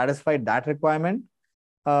it satisfied that requirement.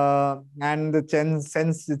 And the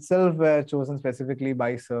scents itself were chosen specifically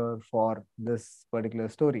by Sir for this particular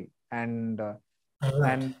story. And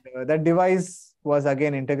that device was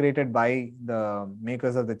again integrated by the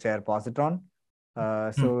makers of the chair, Positron.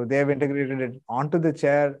 So they have integrated it onto the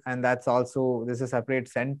chair, and that's also, there's a separate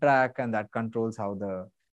scent track, and that controls how the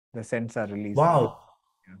scents are released. Wow.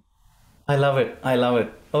 I love it. I love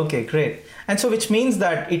it. Okay, great. And so, which means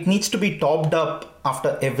that it needs to be topped up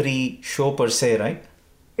after every show per se, right?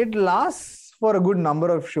 It lasts for a good number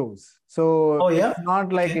of shows. So yeah? It's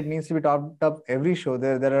not like it needs to be topped up every show.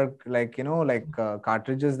 There are like,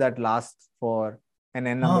 cartridges that last for an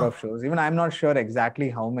N number of shows. Even I'm not sure exactly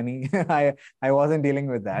how many. I wasn't dealing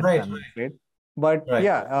with that, I'm afraid. But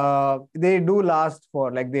yeah, they do last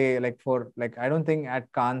for I don't think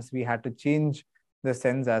at Cannes we had to change the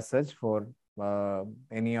scents as such for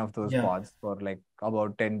any of those pods for like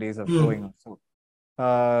about 10 days of showing or so.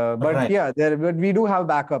 But we do have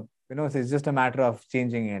backup, so it's just a matter of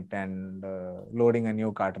changing it and loading a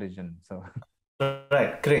new cartridge in. So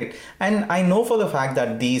right, great. And I know for the fact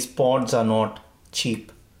that these pods are not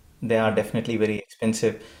cheap. They are definitely very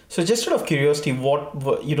expensive. So just out of curiosity,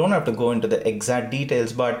 what you don't have to go into the exact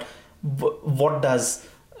details, but what does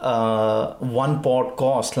one pod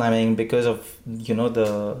cost? I mean, because of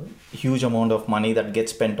the huge amount of money that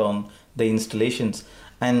gets spent on the installations,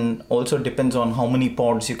 and also depends on how many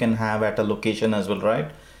pods you can have at a location as well,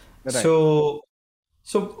 right? So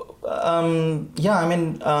yeah, I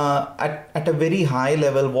mean, at a very high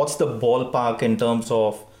level, what's the ballpark in terms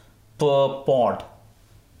of per pod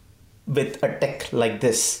with a tech like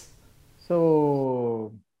this?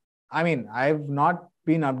 So, I mean, I've not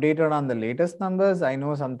been updated on the latest numbers. I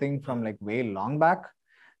know something from like way long back,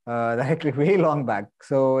 way long back.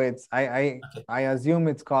 So I assume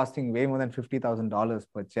it's costing way more than $50,000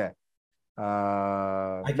 per chair.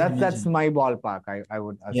 That's my ballpark. I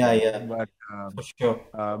would assume. Yeah. But for sure.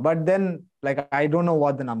 But then like I don't know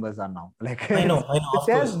what the numbers are now. Like I know.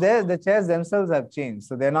 The chairs themselves have changed,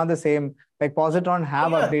 so they're not the same. Like Positron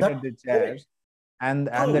have updated the chairs and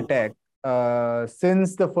the tech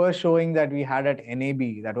since the first showing that we had at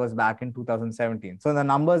NAB. That was back in 2017. So the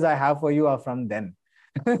numbers I have for you are from then.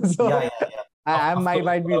 So I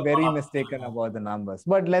might be very mistaken about the numbers,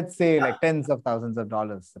 but let's say like tens of thousands of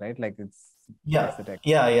dollars, right? Like it's the tech.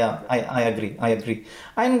 I agree.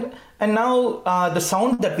 And now the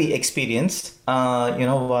sound that we experience,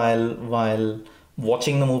 while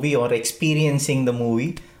watching the movie or experiencing the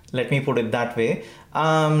movie, let me put it that way.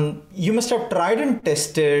 You must have tried and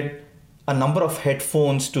tested a number of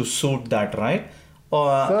headphones to suit that, right?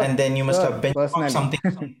 And then you must have benchmarked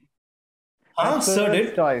something. Sir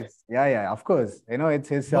did? Choice. Yeah, of course. It's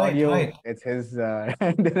his audio, it's his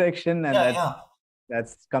direction, and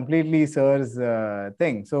that's completely Sir's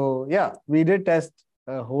thing. So yeah, we did test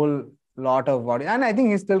a whole lot of audio, and I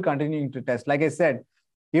think he's still continuing to test. Like I said,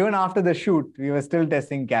 even after the shoot, we were still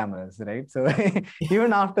testing cameras, right? So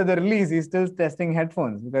even after the release, he's still testing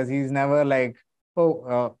headphones because he's never like,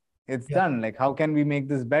 it's done. Like, how can we make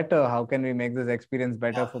this better? How can we make this experience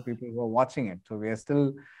better for people who are watching it? So we are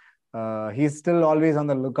still, he's still always on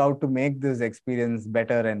the lookout to make this experience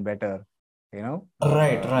better and better,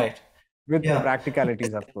 Right. with the Yeah.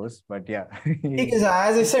 practicalities, of course. But yeah, Because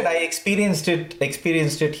as I said, I experienced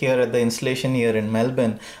it here at the installation here in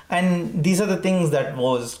Melbourne, and these are the things that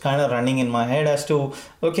was kind of running in my head as to,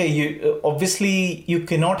 okay, you obviously you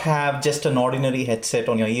cannot have just an ordinary headset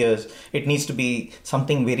on your ears. It needs to be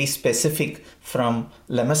something very specific from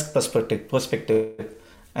Lemesk perspective,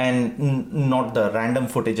 and not the random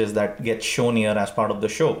footages that get shown here as part of the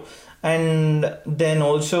show. And then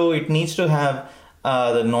also it needs to have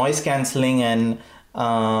the noise cancelling, and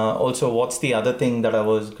also what's the other thing that I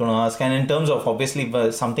was going to ask, and in terms of obviously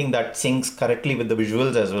something that syncs correctly with the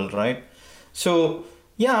visuals as well, right? So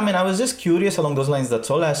yeah, I mean, I was just curious along those lines, that's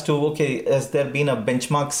all, as to, okay, has there been a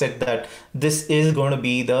benchmark set that this is going to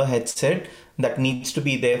be the headset that needs to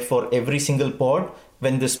be there for every single pod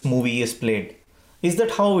when this movie is played? Is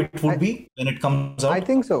that how it would I, be when it comes I out?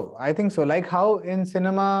 think so. I think so. Like how in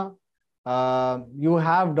cinema, you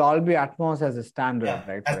have Dolby Atmos as a standard, Yeah,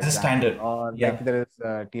 right? For as the example, standard. or like Yeah. there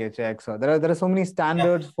is THX, or there are so many Yeah.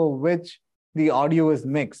 standards for which the audio is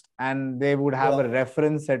mixed, and they would have Yeah. a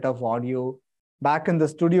reference set of audio back in the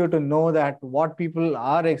studio to know that what people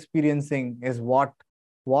are experiencing is what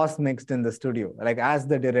was mixed in the studio. Like as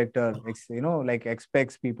the director, like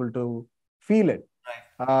expects people to feel it.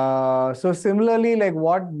 Right. So similarly, like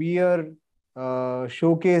what we are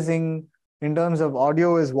showcasing in terms of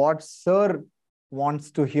audio is what Sir wants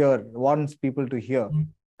people to hear. Mm.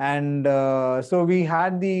 And so we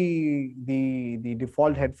had the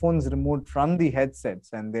default headphones removed from the headsets,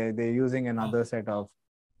 and they're using Wow. another set of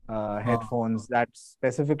Wow. headphones that's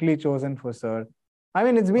specifically chosen for Sir. I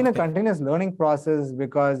mean, it's been a Okay. continuous learning process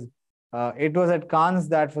because it was at Cannes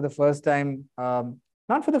that for the first time,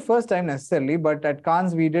 not for the first time necessarily, but at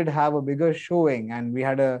Cannes we did have a bigger showing, and we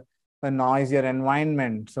had a noisier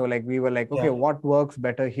environment. So like we were like, okay, Yeah. what works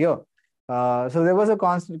better here? So there was a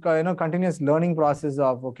constant, continuous learning process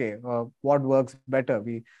of, okay, what works better.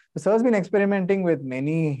 Sir has been experimenting with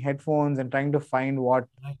many headphones and trying to find what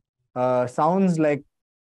Right. sounds like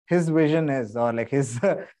his vision is, or like his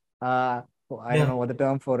I don't Yeah. know what the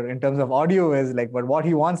term for in terms of audio is, like, but what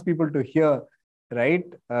he wants people to hear, right?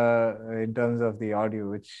 In terms of the audio,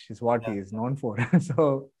 which is what Yeah. he is known for.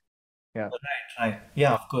 So yeah. Right.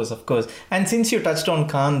 Yeah, of course, of course. And since you touched on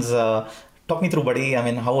Khan's, talk me through, buddy. I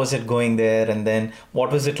mean, how was it going there? And then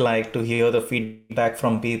what was it like to hear the feedback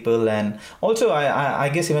from people? And also, I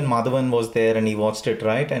guess even Madhavan was there and he watched it,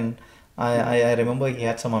 right? And I remember he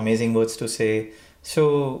had some amazing words to say.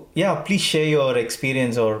 So, yeah, please share your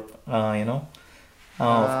experience, or,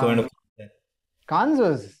 of going to um Cannes. Cannes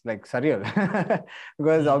was like surreal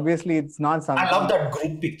because Mm. obviously it's not I love something. that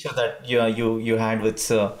group picture that you had with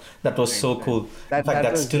Sir. That was Right, so right. cool. In That fact, that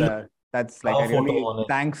that's was still a that's like I cover photo really on it.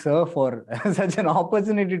 thank Sir for such an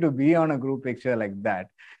opportunity to be on a group picture like that,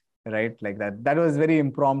 right? Like that was very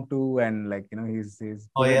impromptu, and like he's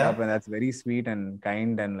Oh, put it up, yeah? and that's very sweet and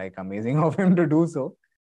kind and like amazing of him to do so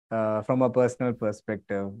from a personal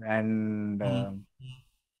perspective. And Mm.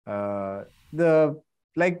 uh, the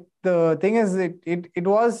the thing is, it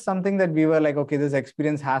was something that we were like, okay, this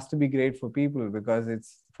experience has to be great for people because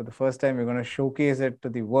it's for the first time we're going to showcase it to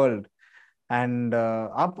the world. And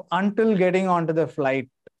up until getting onto the flight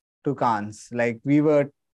to Cannes, like we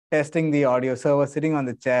were testing the audio. Sir was sitting on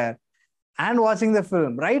the chair and watching the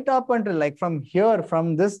film right up until, like,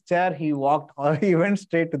 from this chair he walked or he went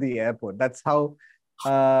straight to the airport. That's how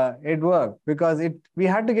it worked, because it we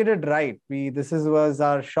had to get it right. Was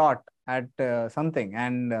our shot at something,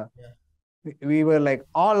 and Yeah. we were like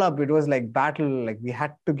all up. It was like battle, like we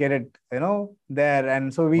had to get it there.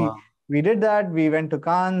 And so Wow. we did that. We went to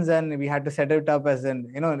Cannes and we had to set it up as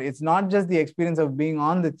an, it's not just the experience of being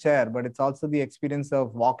on the chair, but it's also the experience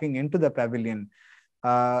of walking into the pavilion.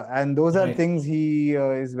 And those are Right. things he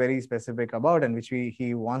is very specific about, and which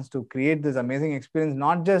he wants to create this amazing experience,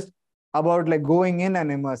 not just about like going in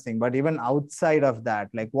and immersing, but even outside of that.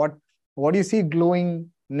 Like what you see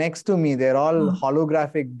glowing next to me, they're all Mm.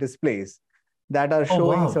 holographic displays that are Oh,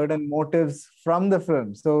 showing wow. certain motives from the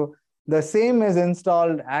film. So the same is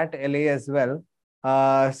installed at LA as well.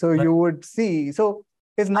 So Right. you would see. So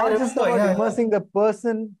it's I not just remember, about yeah, yeah. immersing the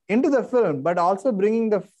person into the film, but also bringing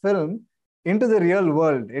the film into the real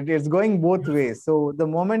world. It's going both Beautiful. ways. So the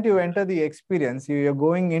moment you enter the experience, you're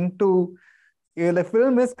going into, the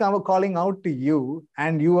film is calling out to you,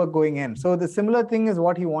 and you are going in. So the similar thing is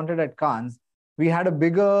what he wanted at Cannes. We had a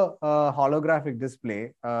bigger holographic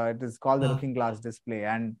display. It is called the Mm. Looking Glass display,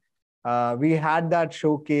 and we had that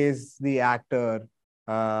showcase the actor,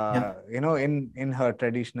 Yeah. in her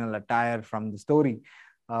traditional attire from the story.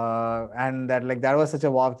 And that was such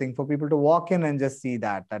a wow thing for people to walk in and just see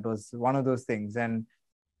that. That was one of those things. And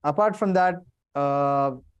apart from that,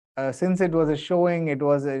 uh, since it was a showing, it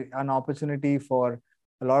was an opportunity for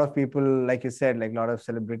a lot of people, like you said, like a lot of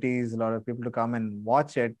celebrities, a lot of people to come and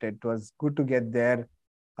watch it. It was good to get their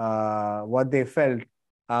what they felt.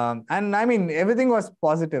 And I mean, everything was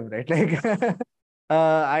positive, right? Like,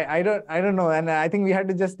 I don't know, and I think we had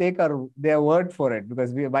to just take their word for it,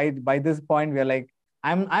 because we by this point we're like,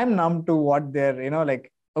 I'm numb to what they're,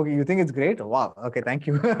 like, okay, you think it's great? Wow, okay, thank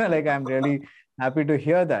you. Like, I'm really happy to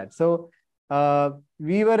hear that. So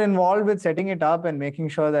we were involved with setting it up and making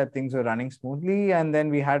sure that things were running smoothly, and then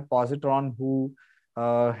we had Positron, who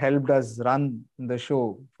helped us run the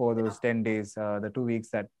show for those 10 days, the 2 weeks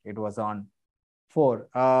that it was on for.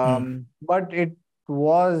 But it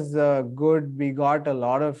was good. We got a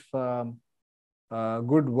lot of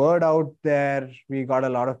good word out there. We got a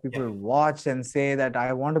lot of people watch and say that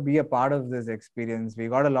I want to be a part of this experience. We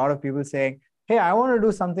got a lot of people saying, hey, I want to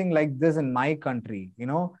do something like this in my country.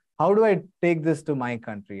 How do I take this to my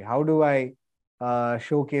country? How do I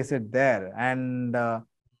showcase it there? And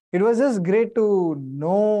it was just great to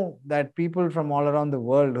know that people from all around the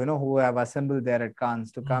world, who have assembled there at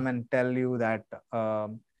Cannes to come and tell you that,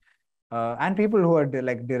 and people who are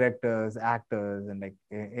like directors, actors, and like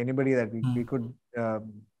anybody that we could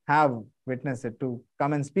have witnessed it, to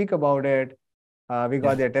come and speak about it. We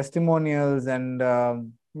got their testimonials, and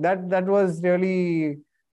that was really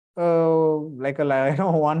like a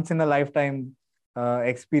once in a lifetime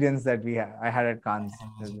experience that I had at Cannes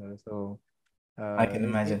as well. So I can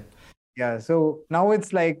imagine. Yeah. So now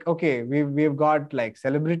it's like, okay, we've got like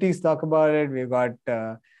celebrities talk about it. We've got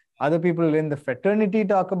other people in the fraternity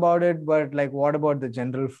talk about it, but like, what about the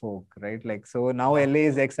general folk, right? Like, so now LA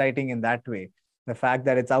is exciting in that way. The fact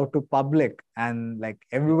that it's out to public and like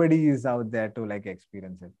everybody is out there to like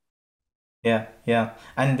experience it. Yeah.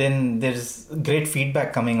 And then there's great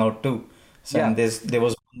feedback coming out too. So and there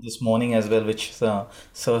was one this morning as well, which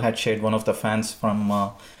Sir had shared. One of the fans from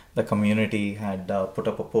the community had put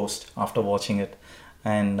up a post after watching it.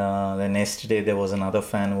 And then yesterday there was another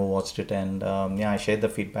fan who watched it, and I shared the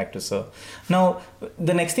feedback to Sir. Now,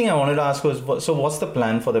 the next thing I wanted to ask was, so what's the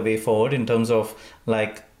plan for the way forward in terms of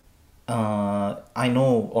like, I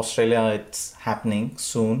know Australia, it's happening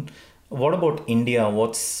soon. What about India?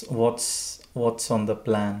 What's on the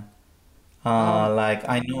plan? Like,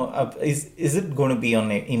 I know, is it going to be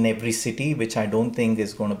in every city, which I don't think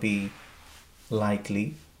is going to be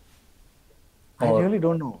likely. I really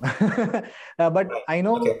don't know. But I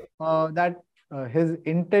know that his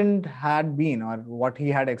intent had been, or what he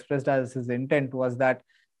had expressed as his intent was that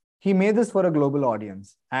he made this for a global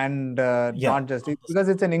audience, and not just because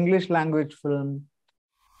it's an English language film.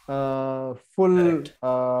 Full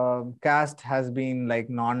cast has been like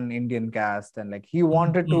non-Indian cast, and like he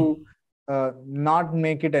wanted to not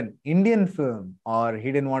make it an Indian film, or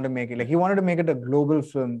he didn't want to make it like, he wanted to make it a global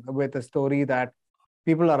film with a story that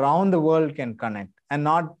people around the world can connect, and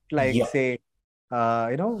not like say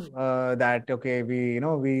that okay,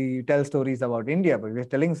 we tell stories about India, but we're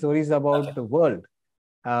telling stories about the world.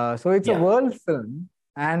 So it's a world film,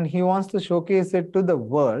 and he wants to showcase it to the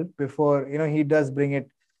world before he does bring it.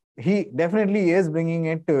 He definitely is bringing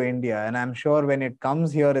it to India, and I'm sure when it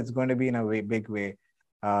comes here, it's going to be in a big way.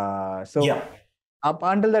 So up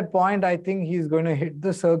until that point, I think he's going to hit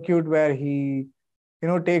the circuit where he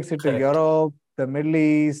takes it to Europe, the Middle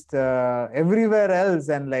East, everywhere else,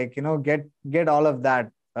 and like get all of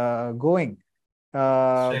that going.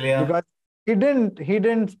 Because he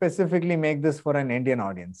didn't specifically make this for an Indian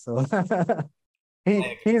audience, so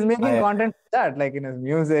he's making content for that, like in his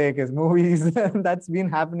music, his movies. That's been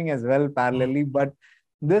happening as well parallelly. But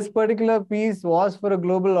this particular piece was for a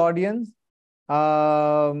global audience.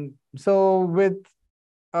 So with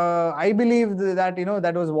I believe that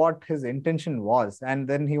that was what his intention was, and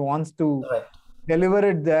then he wants to deliver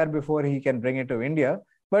it there before he can bring it to India.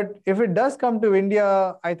 But if it does come to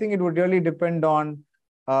India, I think it would really depend on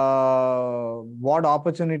what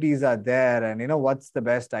opportunities are there, and what's the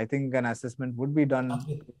best. I think an assessment would be done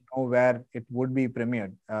to know where it would be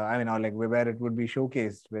premiered. Or like where it would be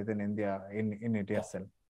showcased within India in India itself.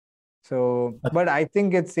 So, but I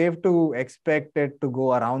think it's safe to expect it to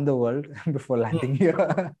go around the world before landing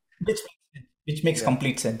here. Which makes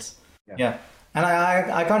complete sense. Yeah. And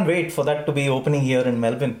I can't wait for that to be opening here in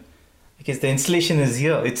Melbourne, because the installation is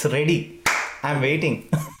here. It's ready. I'm waiting.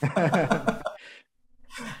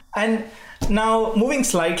 And now moving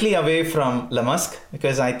slightly away from La Musque,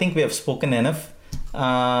 because I think we have spoken enough.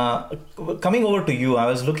 Coming over to you, I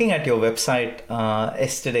was looking at your website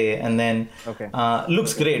yesterday, and then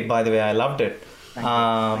looks great, by the way. I loved it.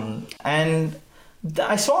 And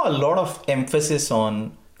I saw a lot of emphasis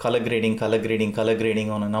on color grading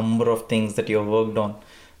on a number of things that you have worked on.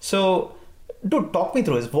 So, do talk me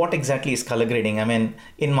through is what exactly is color grading? I mean,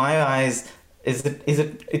 in my eyes,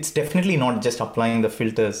 it's definitely not just applying the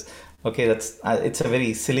filters. Okay, that's it's a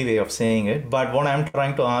very silly way of saying it. But what I'm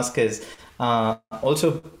trying to ask is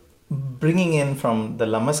also bringing in from the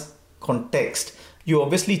Lamas context. You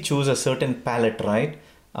obviously choose a certain palette, right?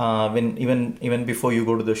 When even before you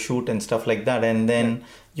go to the shoot and stuff like that, and then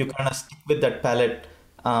you kind of stick with that palette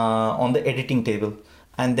on the editing table,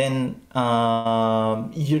 and then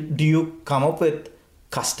do you come up with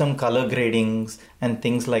custom color gradings and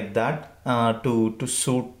things like that to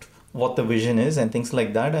suit what the vision is and things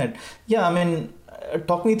like that? And yeah, I mean,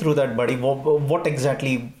 talk me through that, buddy. What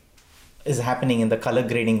exactly is happening in the color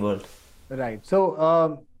grading world? Right.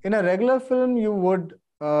 So, in a regular film, you would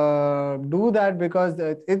do that because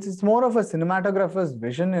it's more of a cinematographer's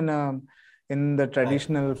vision in the Right.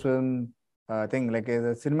 traditional film thing. Like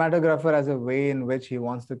the cinematographer has a way in which he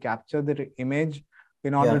wants to capture the image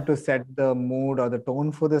in order Yeah. to set the mood or the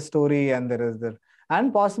tone for the story, and there is the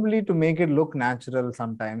and possibly to make it look natural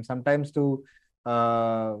sometimes. Sometimes to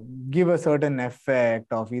uh, give a certain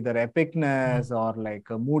effect of either Mm, epicness or like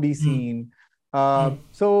a moody mm, scene. mm.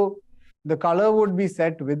 So the color would be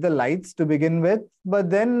set with the lights to begin with, but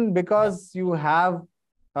then Yeah. because you have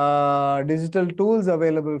digital tools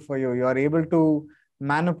available for you, you are able to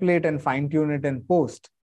manipulate and fine tune it in post.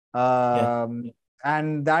 Yeah.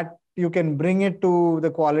 And that you can bring it to the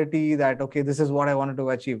quality that, okay, this is what I wanted to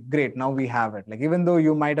achieve. Great, now we have it. Like, even though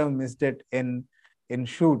you might have missed it in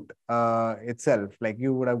shoot itself, like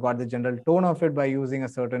you would have got the general tone of it by using a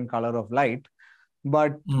certain color of light,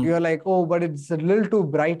 but Mm, you're like, oh, but it's a little too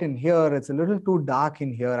bright in here, it's a little too dark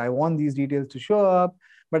in here, I want these details to show up,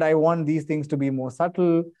 but I want these things to be more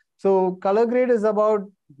subtle. So color grade is about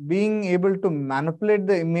being able to manipulate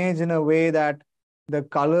the image in a way that the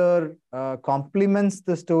color complements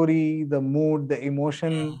the story, the mood, the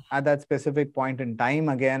emotion at that specific point in time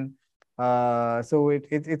again. So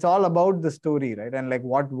it's all about the story, right? And like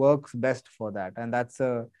what works best for that. And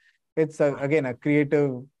again a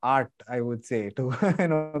creative art, I would say, to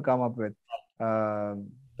come up with right.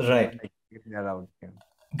 like figure that out. Yeah.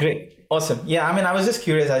 Great. Awesome. Yeah, I mean, I was just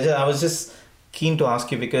curious. I was just keen to ask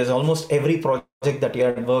you because almost every project that you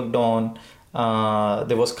had worked on,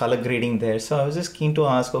 there was color grading there. So I was just keen to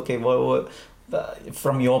ask, okay,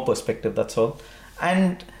 from your perspective, that's all.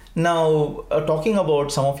 And now, talking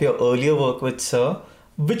about some of your earlier work with Sir,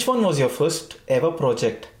 which one was your first ever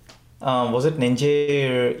project? Was it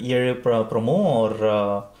Ninja Year Promo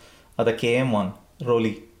or the KM one,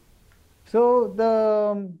 Rolly? So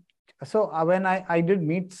when I did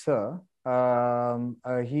meet Sir,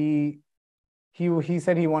 he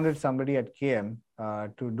said he wanted somebody at KM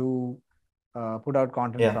to do put out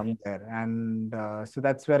content Yeah. from there, and so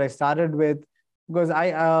that's where I started with, because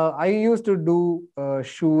I used to do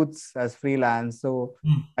shoots as freelance, so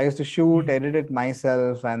Mm, I used to shoot, mm, edit it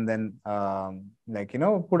myself, and then like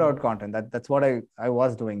put out content. That's what I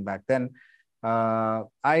was doing back then.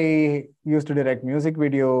 I used to direct music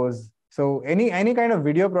videos, so any kind of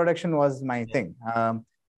video production was my yeah. thing.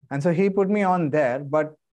 And so he put me on there,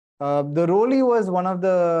 but the Rolly was one of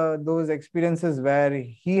those experiences where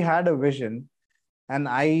he had a vision, and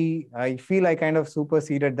I feel I kind of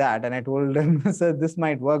superseded that, and I told him, "Sir, this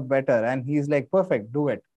might work better," and he's like, "Perfect, do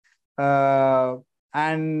it." Uh,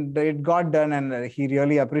 and it got done, and he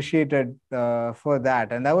really appreciated for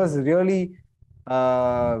that, and that was really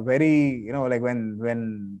very, like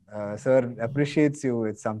when Sir appreciates you,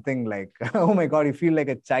 it's something like, oh my God, you feel like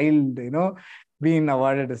a child, being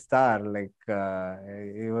awarded a star. Like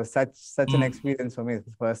it was such an Mm, experience for me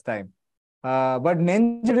the first time. But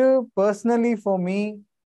Ninja personally for me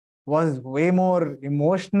was way more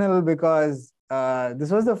emotional, because this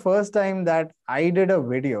was the first time that I did a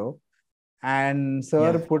video and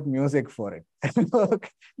Sir yeah. put music for it.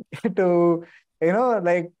 To,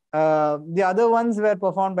 like the other ones were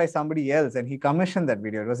performed by somebody else, and he commissioned that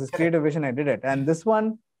video. It was his Correct. creative vision. I did it. And this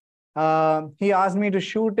one, he asked me to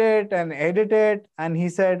shoot it and edit it. And he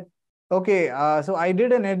said, okay, so I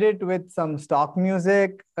did an edit with some stock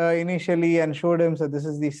music initially and showed him, so this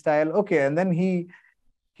is the style. Okay. And then he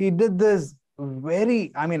did this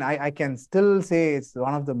very, I mean, I can still say it's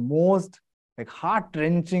one of the most like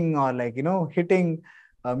heart-wrenching or like, hitting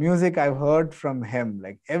music I've heard from him.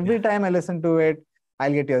 Like Yeah. every time I listen to it,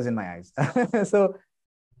 I'll get tears in my eyes. So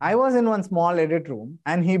I was in one small edit room,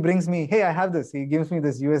 and he brings me, hey, I have this. He gives me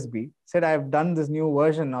this USB, said, I've done this new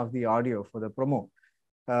version of the audio for the promo.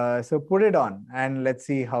 So put it on and let's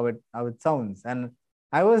see how it sounds. And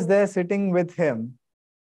I was there sitting with him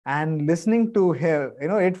and listening to him,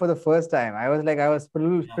 it for the first time. I was like, I was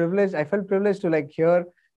Yeah. privileged. I felt privileged to like hear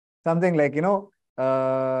something like,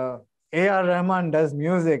 uh, A.R. Rahman does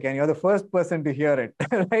music and you're the first person to hear it,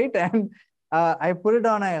 right? And I put it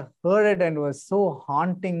on, I heard it, and it was so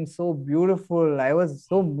haunting, so beautiful. I was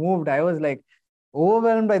so moved. I was like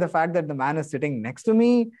overwhelmed by the fact that the man is sitting next to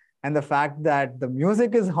me and the fact that the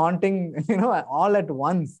music is haunting, all at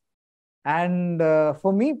once. And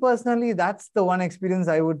for me personally, that's the one experience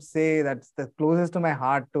I would say that's the closest to my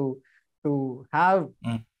heart to have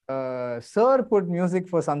sir put music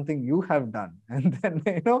for something you have done. And then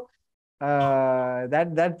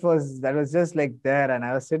that was just like there, and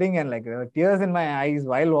I was sitting and like there were tears in my eyes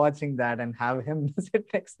while watching that, and have him sit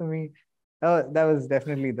next to me. That was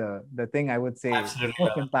definitely the thing I would say Absolutely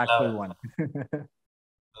most love it. impactful one.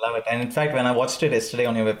 Love it. And in fact, when I watched it yesterday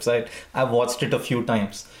on your website, I watched it a few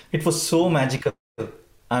times. It was so magical.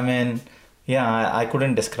 I mean, yeah, I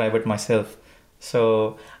couldn't describe it myself.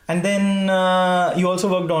 So, and then you also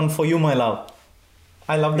worked on For You, My Love.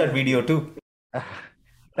 I love that video too. Thanks.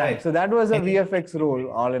 Right. So that was a And VFX role,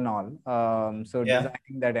 all in all. So yeah.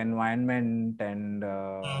 designing that environment and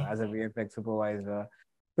Mm, as a VFX supervisor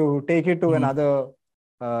to take it to mm, another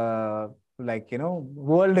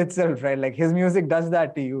world itself, right? Like his music does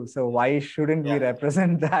that to you. So why shouldn't we yeah.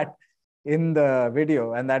 represent that in the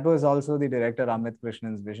video? And that was also the director Amit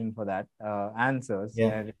Krishnan's vision for that answers. Yeah.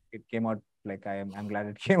 And it came out like I'm glad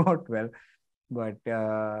it came out well. But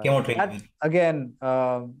Came out really that well. again,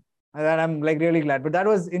 and I'm like really glad. But that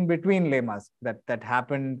was in between Les Mis. That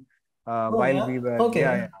happened Oh, while yeah. we were Okay.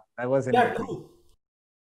 that was in Yeah, between. true.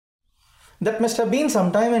 That must have been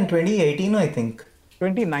sometime in 2018, I think.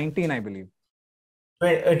 2019, I believe.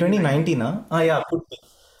 2019. 2019, huh? Ah, yeah. Could be.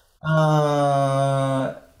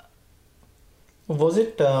 Uh, was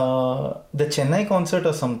it the Chennai concert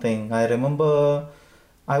or something? I remember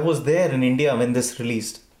I was there in India when this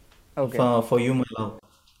released Okay. For You, My Love.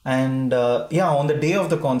 And yeah, on the day of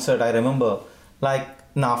the concert, I remember like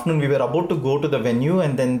in the afternoon we were about to go to the venue,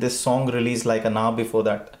 and then this song released like an hour before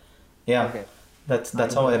that. Yeah, Okay. that's I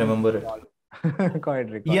how I don't remember it. recall. Quite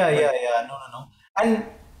recall. Yeah, But yeah, yeah. No, no, no. And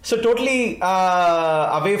so totally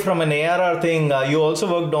away from an ARR thing, you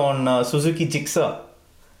also worked on Suzuki Jigsaw.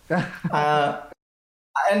 Uh,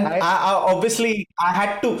 and I obviously I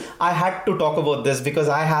had to talk about this because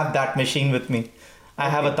I have that machine with me. I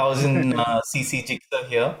have a okay. 1000 cc Jigsaw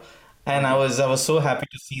here, and Okay. I was so happy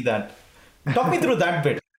to see that. Talk me through that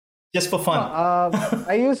bit, just for No, fun.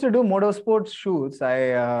 I used to do motorsports shoots. I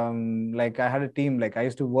had a team. Like I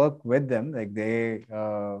used to work with them. Like they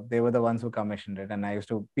were the ones who commissioned it, and I used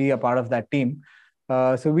to be a part of that team.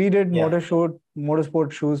 So we did Yeah.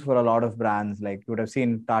 motorsport shoes for a lot of brands. Like you would have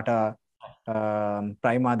seen Tata,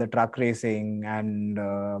 Prima, the truck racing, and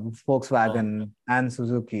Oh, Volkswagen and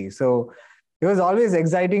Suzuki. So it was always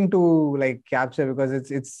exciting to like capture because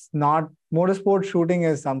it's not motorsport shooting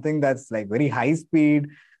is something that's like very high speed,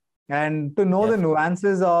 and to know yeah. the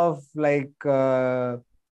nuances of like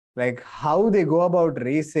how they go about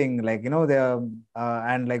racing, like the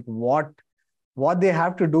and like what they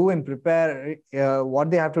have to do and prepare what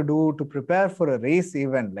they have to do to prepare for a race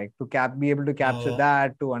event, like to be able to Yeah, capture yeah.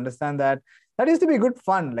 that, to understand that used to be good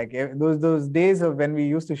fun. Like those days of when we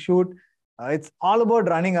used to shoot, it's all about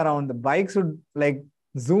running around. The bikes would like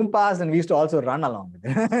zoom past and we used to also run along with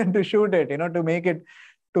it to shoot it, to make it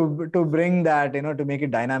to bring that, to make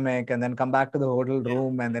it dynamic, and then come back to the hotel Yeah.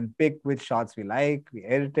 room and then pick which shots we like, we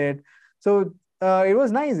edit it. So it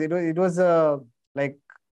was nice. It was like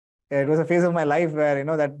it was a phase of my life where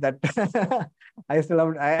that I So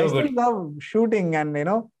still good. love shooting, and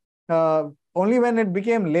only when it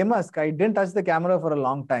became Les Mis, I didn't touch the camera for a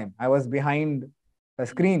long time. I was behind a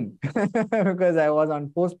screen because I was on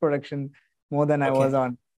post production more than I was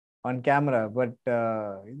Okay. on camera. But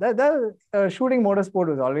that shooting motorsport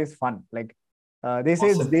was always fun. Like they say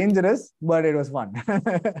it's Awesome. dangerous, but it was fun.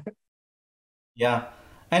 Yeah,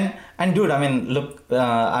 and dude, I mean, look,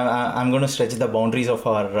 I'm going to stretch the boundaries of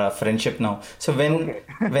our friendship now. So Okay.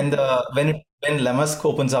 when Lamask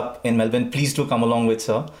opens up in Melbourne, please do come along with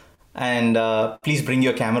sir, and please bring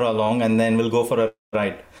your camera along, and then we'll go for a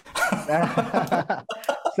ride.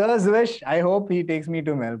 Sir's wish. I hope he takes me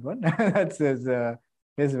to Melbourne. That's his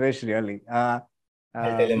wish, really. I'll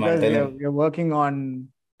tell him. I'll Because tell we're him. we're working on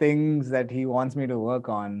things that he wants me to work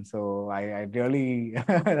on. So I really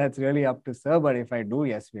that's really up to Sir. But if I do,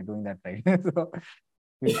 yes, we're doing that right. So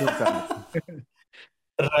we'll shoot something.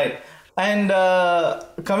 Right. And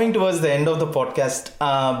coming towards the end of the podcast,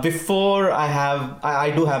 before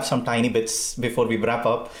I do have some tiny bits before we wrap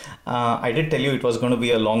up. I did tell you it was going to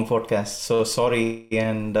be a long podcast, so sorry.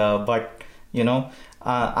 And but you know,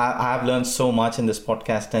 I have learned so much in this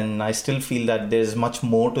podcast, and I still feel that there's much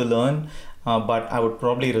more to learn. but I would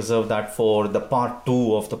probably reserve that for the part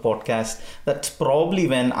two of the podcast. That's probably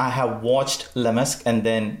when I have watched Lemesk, and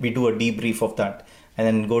then we do a debrief of that, and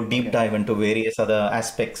then go deep dive into various other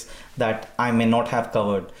aspects that I may not have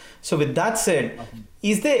covered. So, with that said,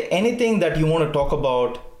 is there anything that you want to talk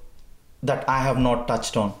about that I have not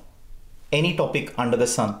touched on? Any topic under the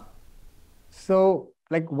sun? So,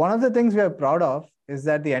 like, one of the things we are proud of is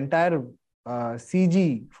that the entire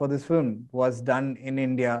CG for this film was done in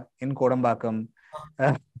India, in Kodambakam,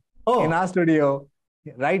 in Oh, our studio,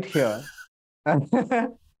 right here.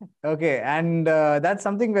 Okay, and that's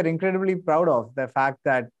something we're incredibly proud of. The fact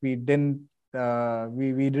that we didn't,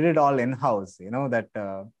 we did it all in house. You know that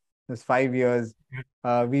this 5 years,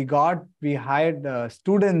 we hired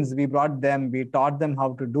students, we brought them, we taught them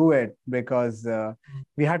how to do it because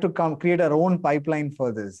we had to create our own pipeline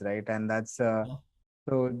for this, right? And that's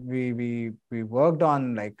so we worked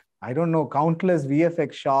on, like, I don't know, countless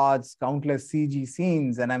VFX shots, countless CG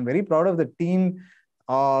scenes, and I'm very proud of the team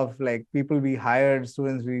of, like, people we hired,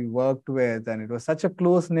 students we worked with, and it was such a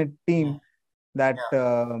close-knit team that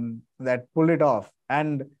that pulled it off.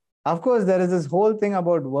 And of course, there is this whole thing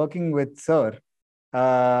about working with Sir,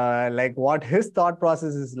 like what his thought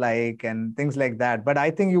process is like and things like that. But I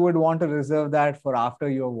think you would want to reserve that for after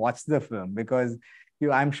you have watched the film, because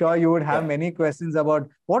I'm sure you would have many questions about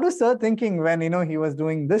what was Sir thinking when, he was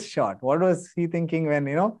doing this shot. What was he thinking when,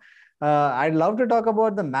 I'd love to talk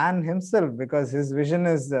about the man himself, because his vision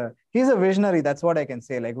is, he's a visionary. That's what I can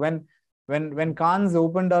say. Like when Cannes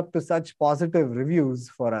opened up to such positive reviews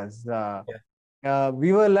for us,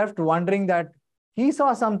 we were left wondering that he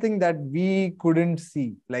saw something that we couldn't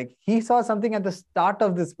see. Like, he saw something at the start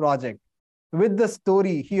of this project with the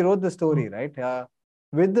story. He wrote the story, right?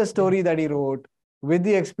 With the story that he wrote, with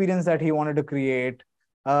the experience that he wanted to create.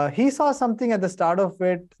 He saw something at the start of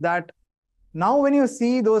it that now when you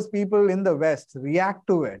see those people in the West react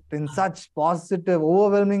to it in such positive,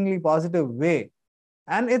 overwhelmingly positive way,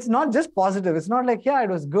 and it's not just positive. It's not like, yeah, it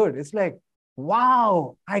was good. It's like,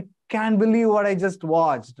 wow, I can't believe what I just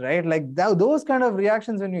watched, right? Like those kind of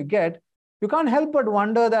reactions when you get, you can't help but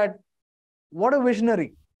wonder that what a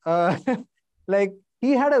visionary. Like,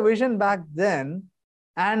 he had a vision back then,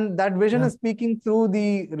 and that vision is speaking through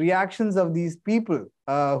the reactions of these people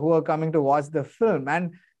who are coming to watch the film.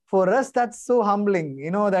 And for us, that's so humbling,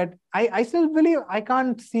 that I still believe I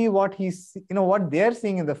can't see what what they're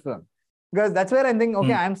seeing in the film. Because that's where I think,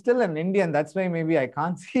 okay, I'm still an Indian. That's why maybe I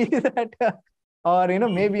can't see that. Or,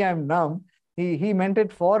 maybe I'm numb. He meant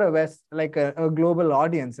it for a West, like a global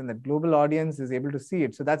audience, and that global audience is able to see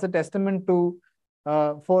it. So that's a testament to,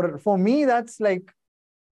 for me, that's like,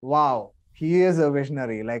 wow, he is a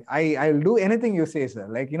visionary. Like, I'll do anything you say, sir.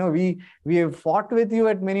 Like, we have fought with you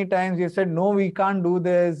at many times. You said, no, we can't do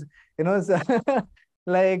this. So,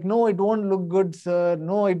 like, no, it won't look good, sir.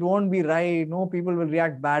 No, it won't be right. No, people will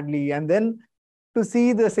react badly. And then to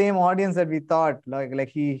see the same audience that we thought, like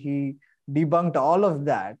he debunked all of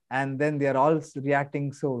that, and then they're all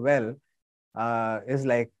reacting so well, is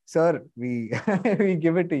like, sir, we we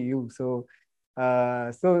give it to you. So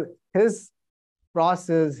so his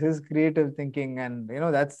process, his creative thinking, and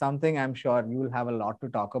that's something I'm sure you will have a lot to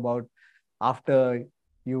talk about after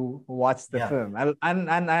you watch the film. And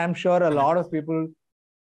I'm sure a lot of people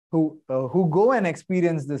who go and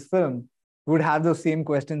experience this film would have those same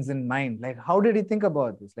questions in mind. Like, how did he think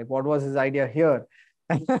about this? Like, what was his idea here?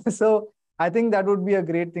 So I think that would be a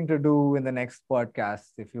great thing to do in the next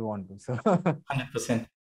podcast if you want to. So 100%.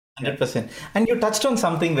 100%. And you touched on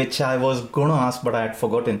something which I was going to ask, but I had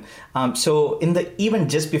forgotten. So in the even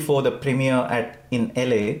just before the premiere in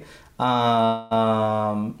LA,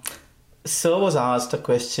 Sir was asked a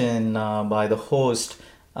question by the host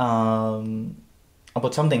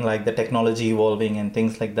about something like the technology evolving and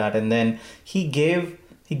things like that, and then he gave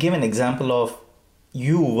an example of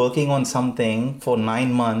you working on something for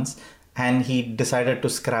 9 months, and he decided to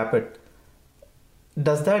scrap it.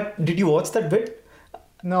 Did you watch that bit?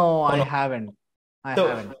 No, I haven't. I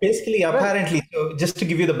haven't. Basically, apparently, so just to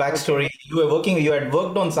give you the backstory, you had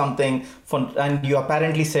worked on something and you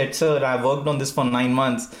apparently said, sir, I worked on this for 9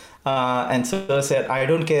 months. And Sir said, I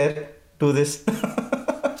don't care, do this.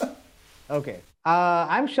 Okay.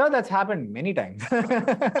 I'm sure that's happened many times.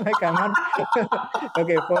 Like, I'm not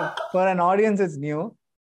okay, for an audience, it's new.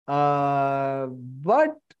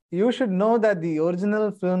 But you should know that the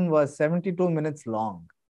original film was 72 minutes long.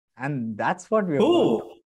 And that's what we Ooh.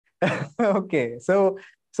 Okay. So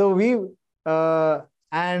we so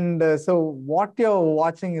what you're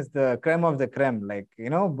watching is the creme of the creme, like,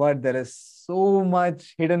 but there is so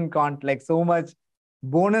much hidden content, like so much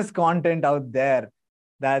bonus content out there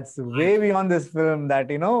that's way beyond this film that,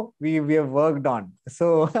 we have worked on.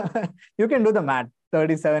 So you can do the math,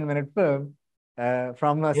 37-minute film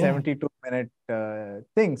from a 72-minute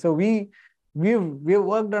thing. So we've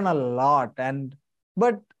worked on a lot.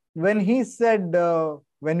 But when he said,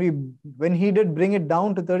 when he did bring it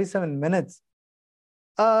down to 37 minutes,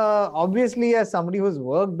 obviously, as somebody who's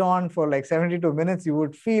worked on for like 72 minutes, you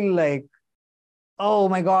would feel like, oh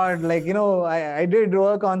my God, like, I did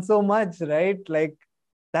work on so much, right? Like,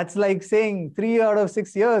 that's like saying 3 out of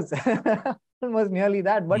 6 years, almost nearly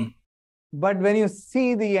that. But when you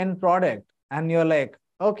see the end product and you're like,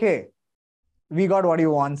 okay, we got what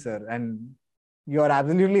you want, sir. And you're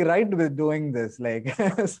absolutely right with doing this. Like,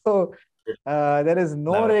 so there is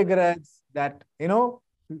no regrets that,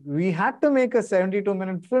 we had to make a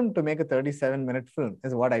 72-minute film to make a 37-minute film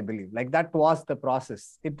is what I believe. Like, that was the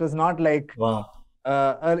process. It was not like,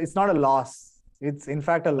 it's not a loss. It's in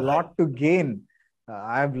fact a lot to gain.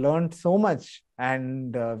 I've learned so much,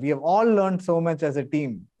 and we have all learned so much as a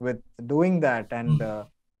team with doing that. And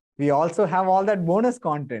we also have all that bonus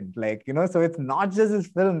content, like, so it's not just his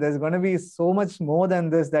film. There's going to be so much more than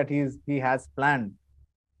this that he has planned.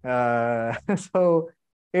 So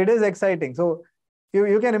it is exciting. So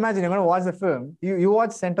you can imagine, you're going to watch the film. You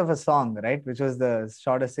watch Scent of a Song, right? Which was the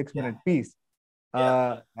shortest 6-minute piece.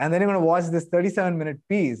 And then you're going to watch this 37-minute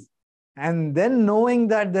piece. And then knowing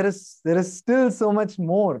that there is still so much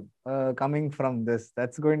more coming from this, you are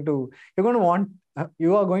going to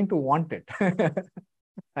want it.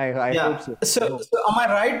 I hope so. So am I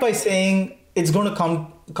right by saying it's going to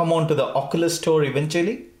come on to the Oculus store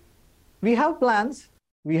eventually? We have plans.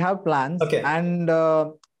 Okay. And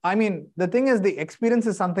I mean, the thing is, the experience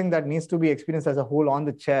is something that needs to be experienced as a whole on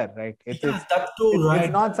the chair, right? It's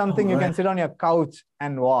not something you can sit on your couch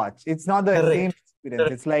and watch. It's not the same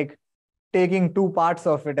experience. It's like taking 2 parts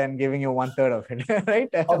of it and giving you 1/3 of it, right?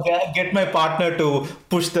 Okay, I'll get my partner to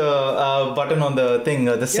push the button on the thing,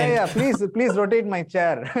 the scent. Yeah, please rotate my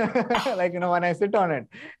chair. Like, when I sit on it.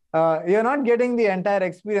 You're not getting the entire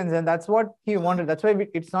experience, and that's what he wanted. That's why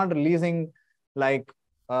it's not releasing like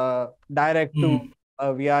direct to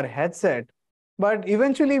a VR headset. But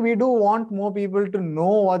eventually, we do want more people to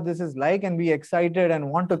know what this is like and be excited and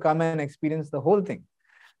want to come and experience the whole thing.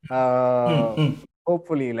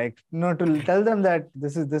 Hopefully, like, to tell them that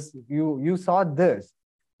you saw this,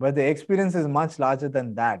 but the experience is much larger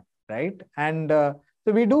than that, right? And so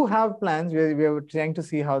we do have plans. We are trying to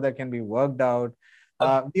see how that can be worked out.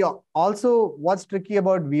 What's tricky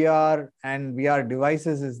about VR and VR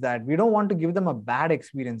devices is that we don't want to give them a bad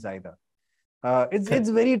experience either. It's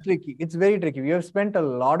very tricky. It's very tricky. We have spent a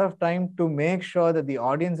lot of time to make sure that the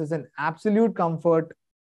audience is in absolute comfort.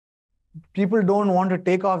 People don't want to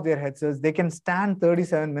take off their headsets. They can stand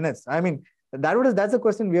 37 minutes. I mean, that's a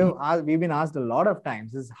question we've been asked a lot of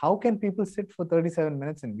times, is how can people sit for 37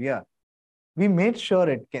 minutes in VR? We made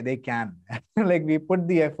sure they can. Like, we put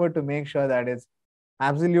the effort to make sure that it's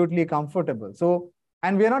absolutely comfortable. So,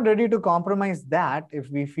 and we're not ready to compromise that if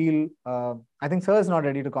we feel, I think Sir is not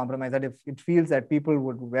ready to compromise that if it feels that people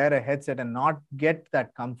would wear a headset and not get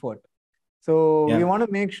that comfort. So we want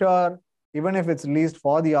to make sure, even if it's released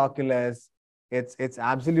for the Oculus, it's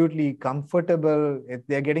absolutely comfortable.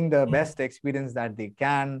 They're getting the best experience that they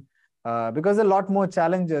can, because a lot more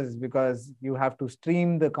challenges, because you have to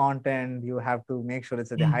stream the content, you have to make sure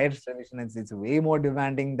it's at the highest resolution. It's way more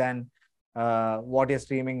demanding than what you're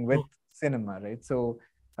streaming with cinema, right? So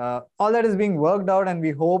all that is being worked out, and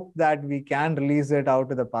we hope that we can release it out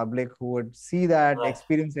to the public who would see that,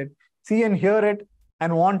 experience it, see and hear it,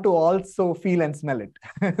 and want to also feel and smell it.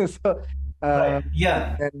 So of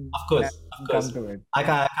course. Come to it. I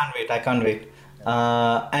can't wait.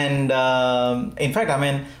 And in fact, I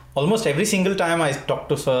mean, almost every single time I talk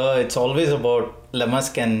to Sir, it's always about Le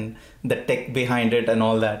Musque and the tech behind it and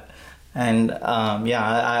all that. And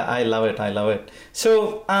I love it.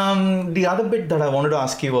 So the other bit that I wanted to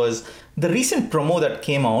ask you was the recent promo that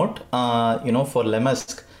came out, for Le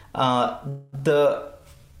Musque, the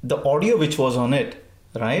audio which was on it,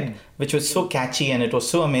 right, which was so catchy and it was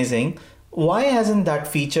so amazing. Why hasn't that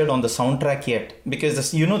featured on the soundtrack yet? Because the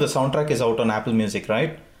soundtrack is out on Apple Music,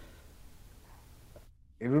 right?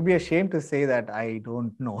 It would be a shame to say that I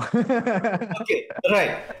don't know. Okay,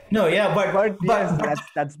 right. No, yeah, but yes,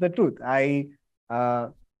 that's the truth.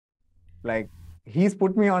 He's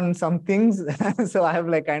put me on some things, so I have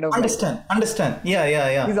kind of understand.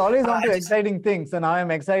 Yeah. He's always on to exciting things, so now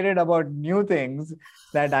I'm excited about new things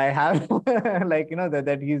that I have,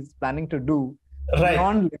 that he's planning to do.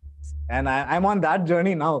 Right. And I'm on that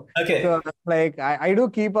journey now. Okay. So I do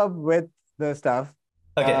keep up with the stuff.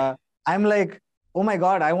 Okay. I'm oh my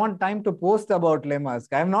God, I want time to post about Les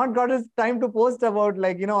Musk. I've not got his time to post about,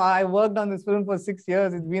 like, I worked on this film for 6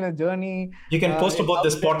 years. It's been a journey. You can post about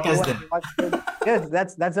this podcast then.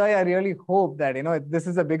 Yes, that's why I really hope that, this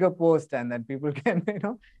is a bigger post and that people can,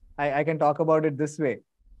 I can talk about it this way.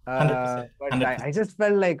 100%, But 100%. I just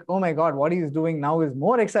felt like, oh my God, what he's doing now is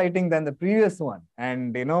more exciting than the previous one.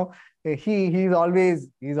 And, he's always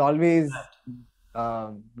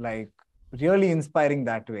like really inspiring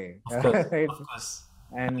that way. Of course, Right? of course.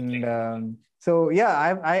 And so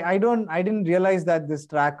yeah, I didn't realize that this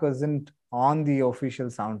track wasn't on the official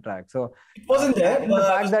soundtrack. So It wasn't there. and the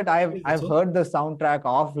fact that I've heard the soundtrack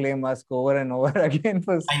of Les Musk over and over again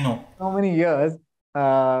for I know. so many years,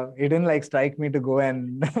 it didn't like strike me to go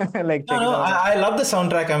and like check it No, out. I love the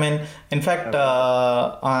soundtrack. I mean, in fact,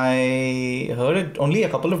 I heard it only a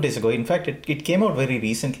couple of days ago. In fact, it came out very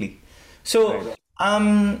recently. So,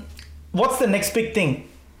 what's the next big thing?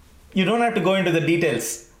 You don't have to go into the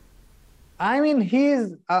details. I mean,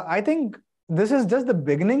 I think this is just the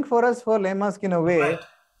beginning for us for Les Musk in a way. Right.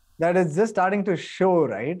 That it's just starting to show,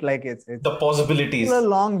 right? Like it's The possibilities. still a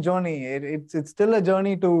long journey. It's still a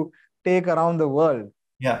journey to take around the world.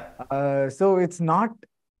 Yeah. So it's not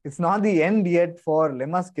the end yet for Les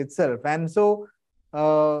Musk itself. And so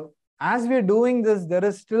as we're doing this, there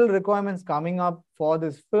is still requirements coming up for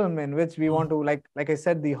this film in which we want to, like I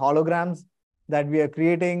said, the holograms that we are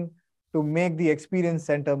creating to make the experience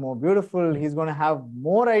center more beautiful. He's going to have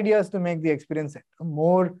more ideas to make the experience center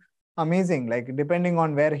more amazing, like depending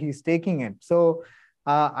on where he's taking it. So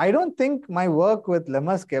I don't think my work with Les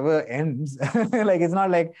Musk ever ends. Like it's not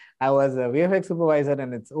like I was a VFX supervisor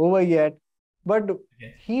and it's over yet. But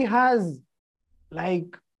he has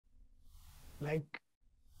like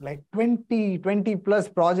 20 plus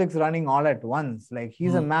projects running all at once. Like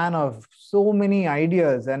he's a man of so many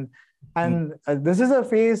ideas, and this is a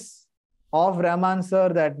phase of Rahman sir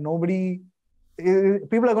that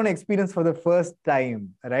people are going to experience for the first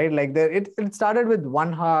time, right? Like it started with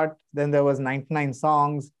One Heart, then there was 99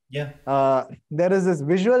 songs. Yeah. There is this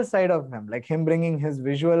visual side of him, like him bringing his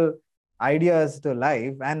visual ideas to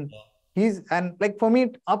life. And like for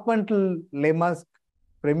me, up until Les Musk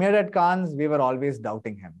premiered at Cannes, we were always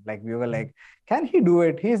doubting him. Like we were like, can he do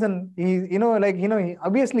it?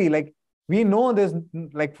 Obviously, like we know there's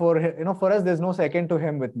like for us, there's no second to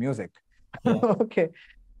him with music. Yeah. Okay.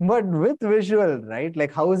 But with visual, right?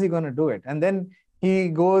 Like, how is he going to do it? And then he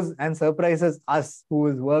goes and surprises us who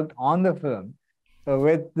has worked on the film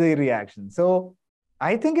with the reaction. So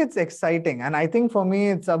I think it's exciting. And I think for me,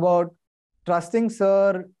 it's about trusting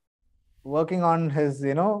Sir, working on his,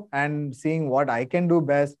 and seeing what I can do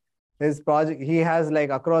best. His project, he has like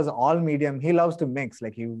across all medium, he loves to mix.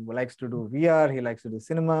 Like he likes to do VR, he likes to do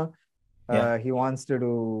cinema. He wants to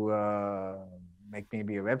do like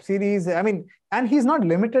maybe a web series. I mean, and he's not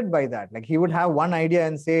limited by that. Like he would have one idea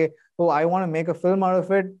and say, oh, I want to make a film out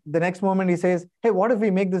of it. The next moment he says, hey, what if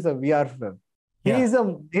we make this a VR film? Yeah. He's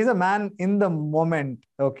a man in the moment.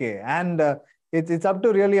 Okay. And it's up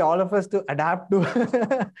to really all of us to adapt to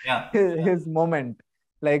his moment.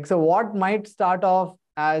 Like, so what might start off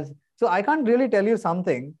as, so I can't really tell you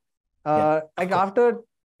something. Like after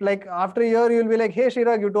a year, you'll be like, hey,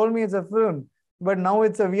 Chirag, you told me it's a film, but now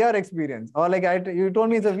it's a VR experience. Or like you told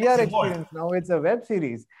me it's a VR experience, now it's a web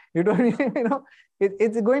series. You told me,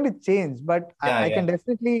 it's going to change. But I can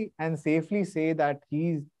definitely and safely say that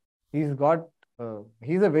he's a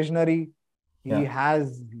visionary. He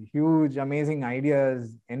has huge, amazing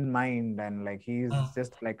ideas in mind, and like he's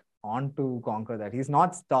just like on to conquer that. He's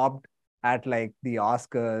not stopped at like the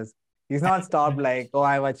Oscars. He's not stopped like, oh,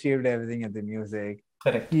 I've achieved everything at the music.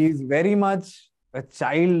 Correct. He's very much a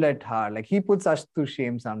child at heart. Like he puts us to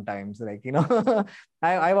shame sometimes. Like,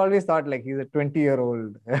 I've always thought like he's a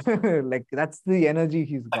 20-year-old. Like that's the energy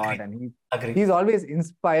he's got. And he's always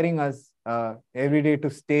inspiring us every day to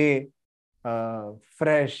stay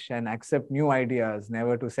fresh and accept new ideas,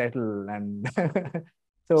 never to settle. And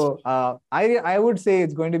so I would say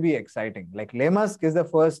it's going to be exciting. Like Les Musk is the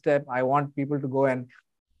first step. I want people to go and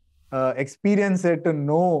experience it to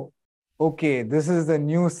know, okay, this is a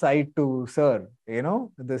new side to Sir,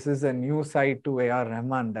 this is a new side to A.R.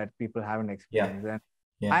 Rahman that people haven't experienced. And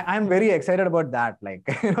I'm very excited about that. Like,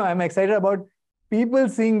 I'm excited about people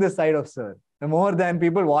seeing the side of Sir more than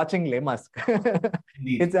people watching Les Musk.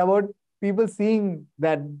 It's about people seeing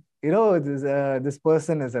that, this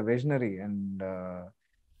person is a visionary, and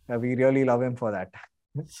we really love him for that.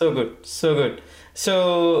 So good.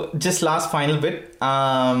 So just last final bit,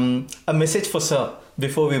 a message for Sir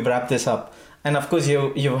before we wrap this up. And of course,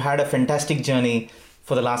 you've had a fantastic journey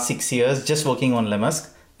for the last 6 years just working on Les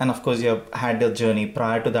Musk. and of course you have had a journey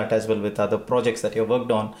prior to that as well with other projects that you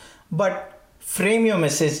worked on. But frame your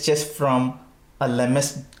message just from a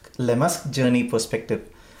Lemusk journey perspective.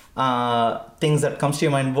 Things that comes to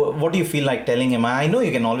your mind. What do you feel like telling him? I know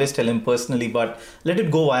you can always tell him personally, but let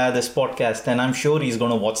it go via this podcast, and I'm sure he's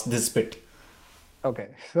going to watch this bit. Okay,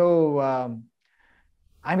 so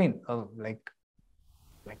I mean, like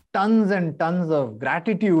tons and tons of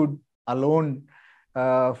gratitude alone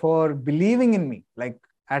for believing in me, like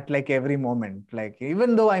at like every moment. Like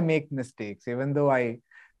even though I make mistakes, even though I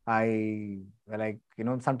like, you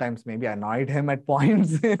know, sometimes maybe annoyed him at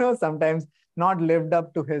points, you know, sometimes not lived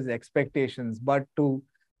up to his expectations, but to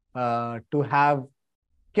have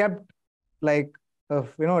kept like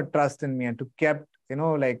you know, trust in me, and to kept, you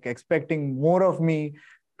know, like expecting more of me,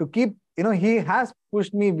 to keep, you know, he has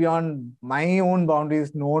pushed me beyond my own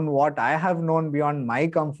boundaries, known what I have known beyond my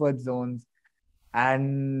comfort zones,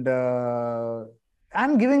 and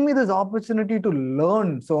giving me this opportunity to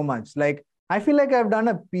learn so much. Like I feel like I've done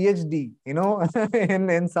a PhD, you know,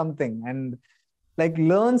 in something, and like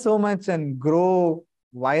learn so much and grow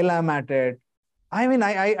while I'm at it. I mean,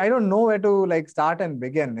 I don't know where to like start and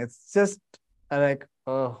begin. It's just like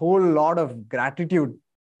a whole lot of gratitude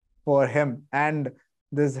for him, and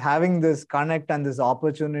this having this connect and this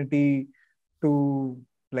opportunity to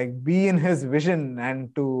like be in his vision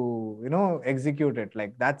and to, you know, execute it.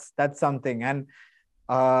 Like that's something. And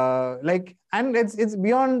like, and it's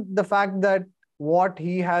beyond the fact that what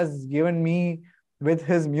he has given me with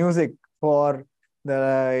his music for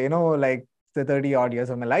the, you know, like the 30 odd years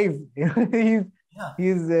of my life.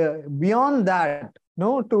 He's beyond that,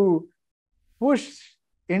 no, to push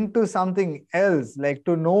into something else, like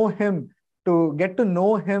to know him, to get to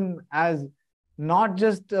know him as not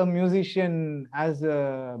just a musician, as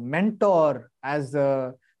a mentor, as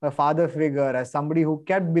a father figure, as somebody who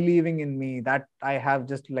kept believing in me. That I have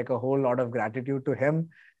just like a whole lot of gratitude to him.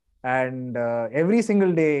 And every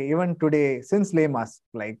single day, even today, since Lemusk,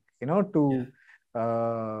 like, you know,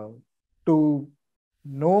 to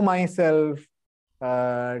know myself,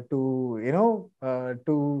 to, you know,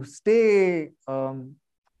 to stay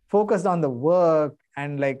focused on the work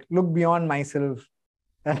and like look beyond myself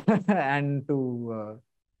and to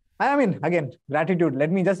I mean, again, gratitude.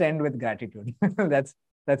 Let me just end with gratitude. That's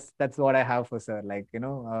what I have for sir. Like, you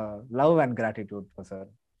know, love and gratitude for sir.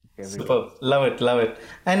 Super, love it, love it.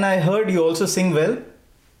 And I heard you also sing well.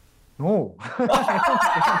 No,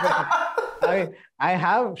 I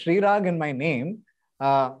have Sri Rag in my name.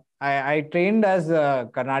 I trained as a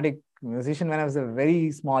Carnatic musician when I was a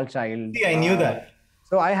very small child. See, I knew that.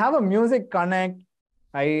 So I have a music connect.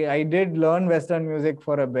 I did learn Western music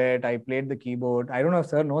for a bit. I played the keyboard. I don't know if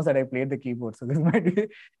sir knows that I played the keyboard, so this might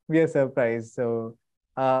be a surprise. So,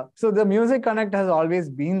 so the music connect has always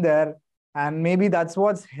been there, and maybe that's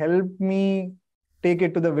what's helped me take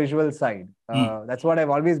it to the visual side. That's what I've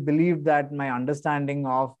always believed, that my understanding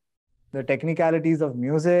of the technicalities of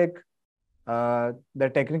music,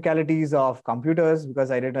 the technicalities of computers,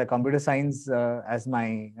 because I did a computer science as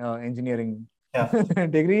my engineering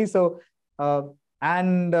degree. So,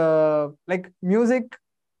 and like music,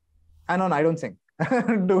 I don't sing.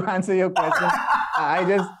 To answer your question,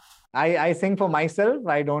 I sing for myself.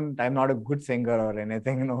 I'm not a good singer or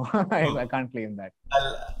anything. No, I can't claim that.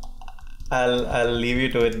 I'll leave you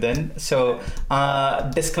to it then. So,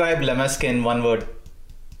 describe Lemusk in one word.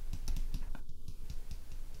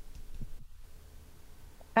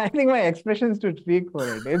 I think my expressions to speak for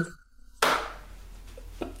it. It's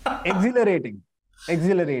exhilarating.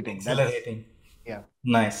 Exhilarating. Yeah.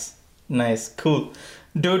 Nice, cool,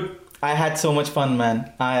 dude. I had so much fun,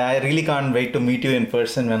 man. I really can't wait to meet you in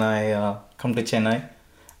person when I come to Chennai.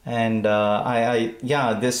 And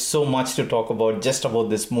there's so much to talk about just about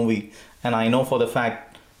this movie. And I know for the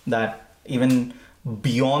fact that even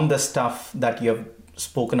beyond the stuff that you have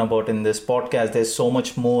spoken about in this podcast, there's so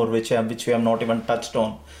much more which we have not even touched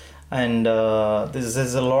on. And this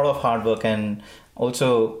is a lot of hard work. And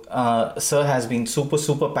also, sir has been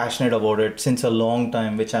super passionate about it since a long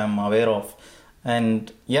time, which I'm aware of.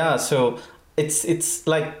 And yeah, so it's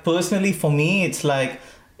like, personally for me, it's like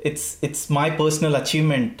it's my personal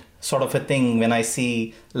achievement sort of a thing when I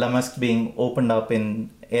see Lemusk being opened up in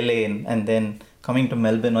LA and then coming to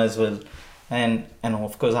Melbourne as well, and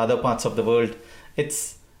of course other parts of the world.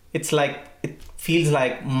 It's like, it feels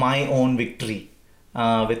like my own victory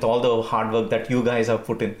with all the hard work that you guys have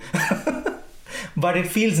put in. But it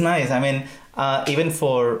feels nice. I mean, even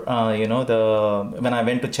for when I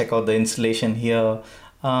went to check out the installation here,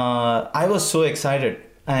 I was so excited,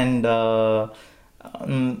 and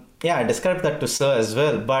Yeah, I described that to sir as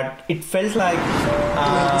well, but it felt like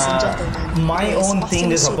Ladies and gentlemen, my please own fasten thing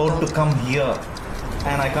your is about to seatbelt. come here,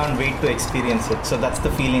 and I can't wait to experience it. So that's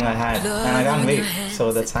the feeling I had, and I can't wait.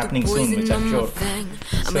 So that's happening soon, which I'm sure.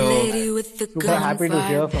 So Super happy to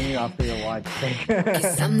hear from you after your watch. yeah,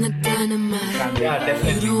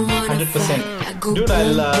 definitely, 100%. Dude,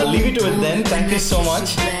 I'll leave you to it then. Thank you so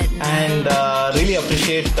much, and really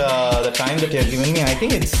appreciate the time that you're giving me. I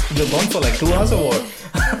think you're gone for like 2 hours or what?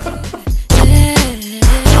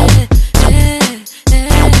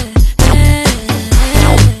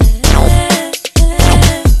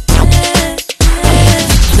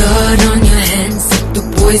 Blood on your hands, the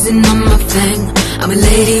poison on my fang. I'm a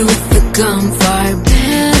lady with the gunfire,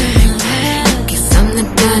 bang, bang. Guess I'm the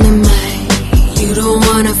dynamite. You don't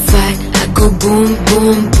wanna fight. I go boom,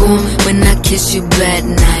 boom, boom when I kiss you bad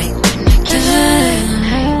night.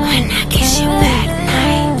 When I kiss you bad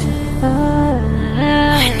night.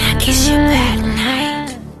 When I kiss you bad night.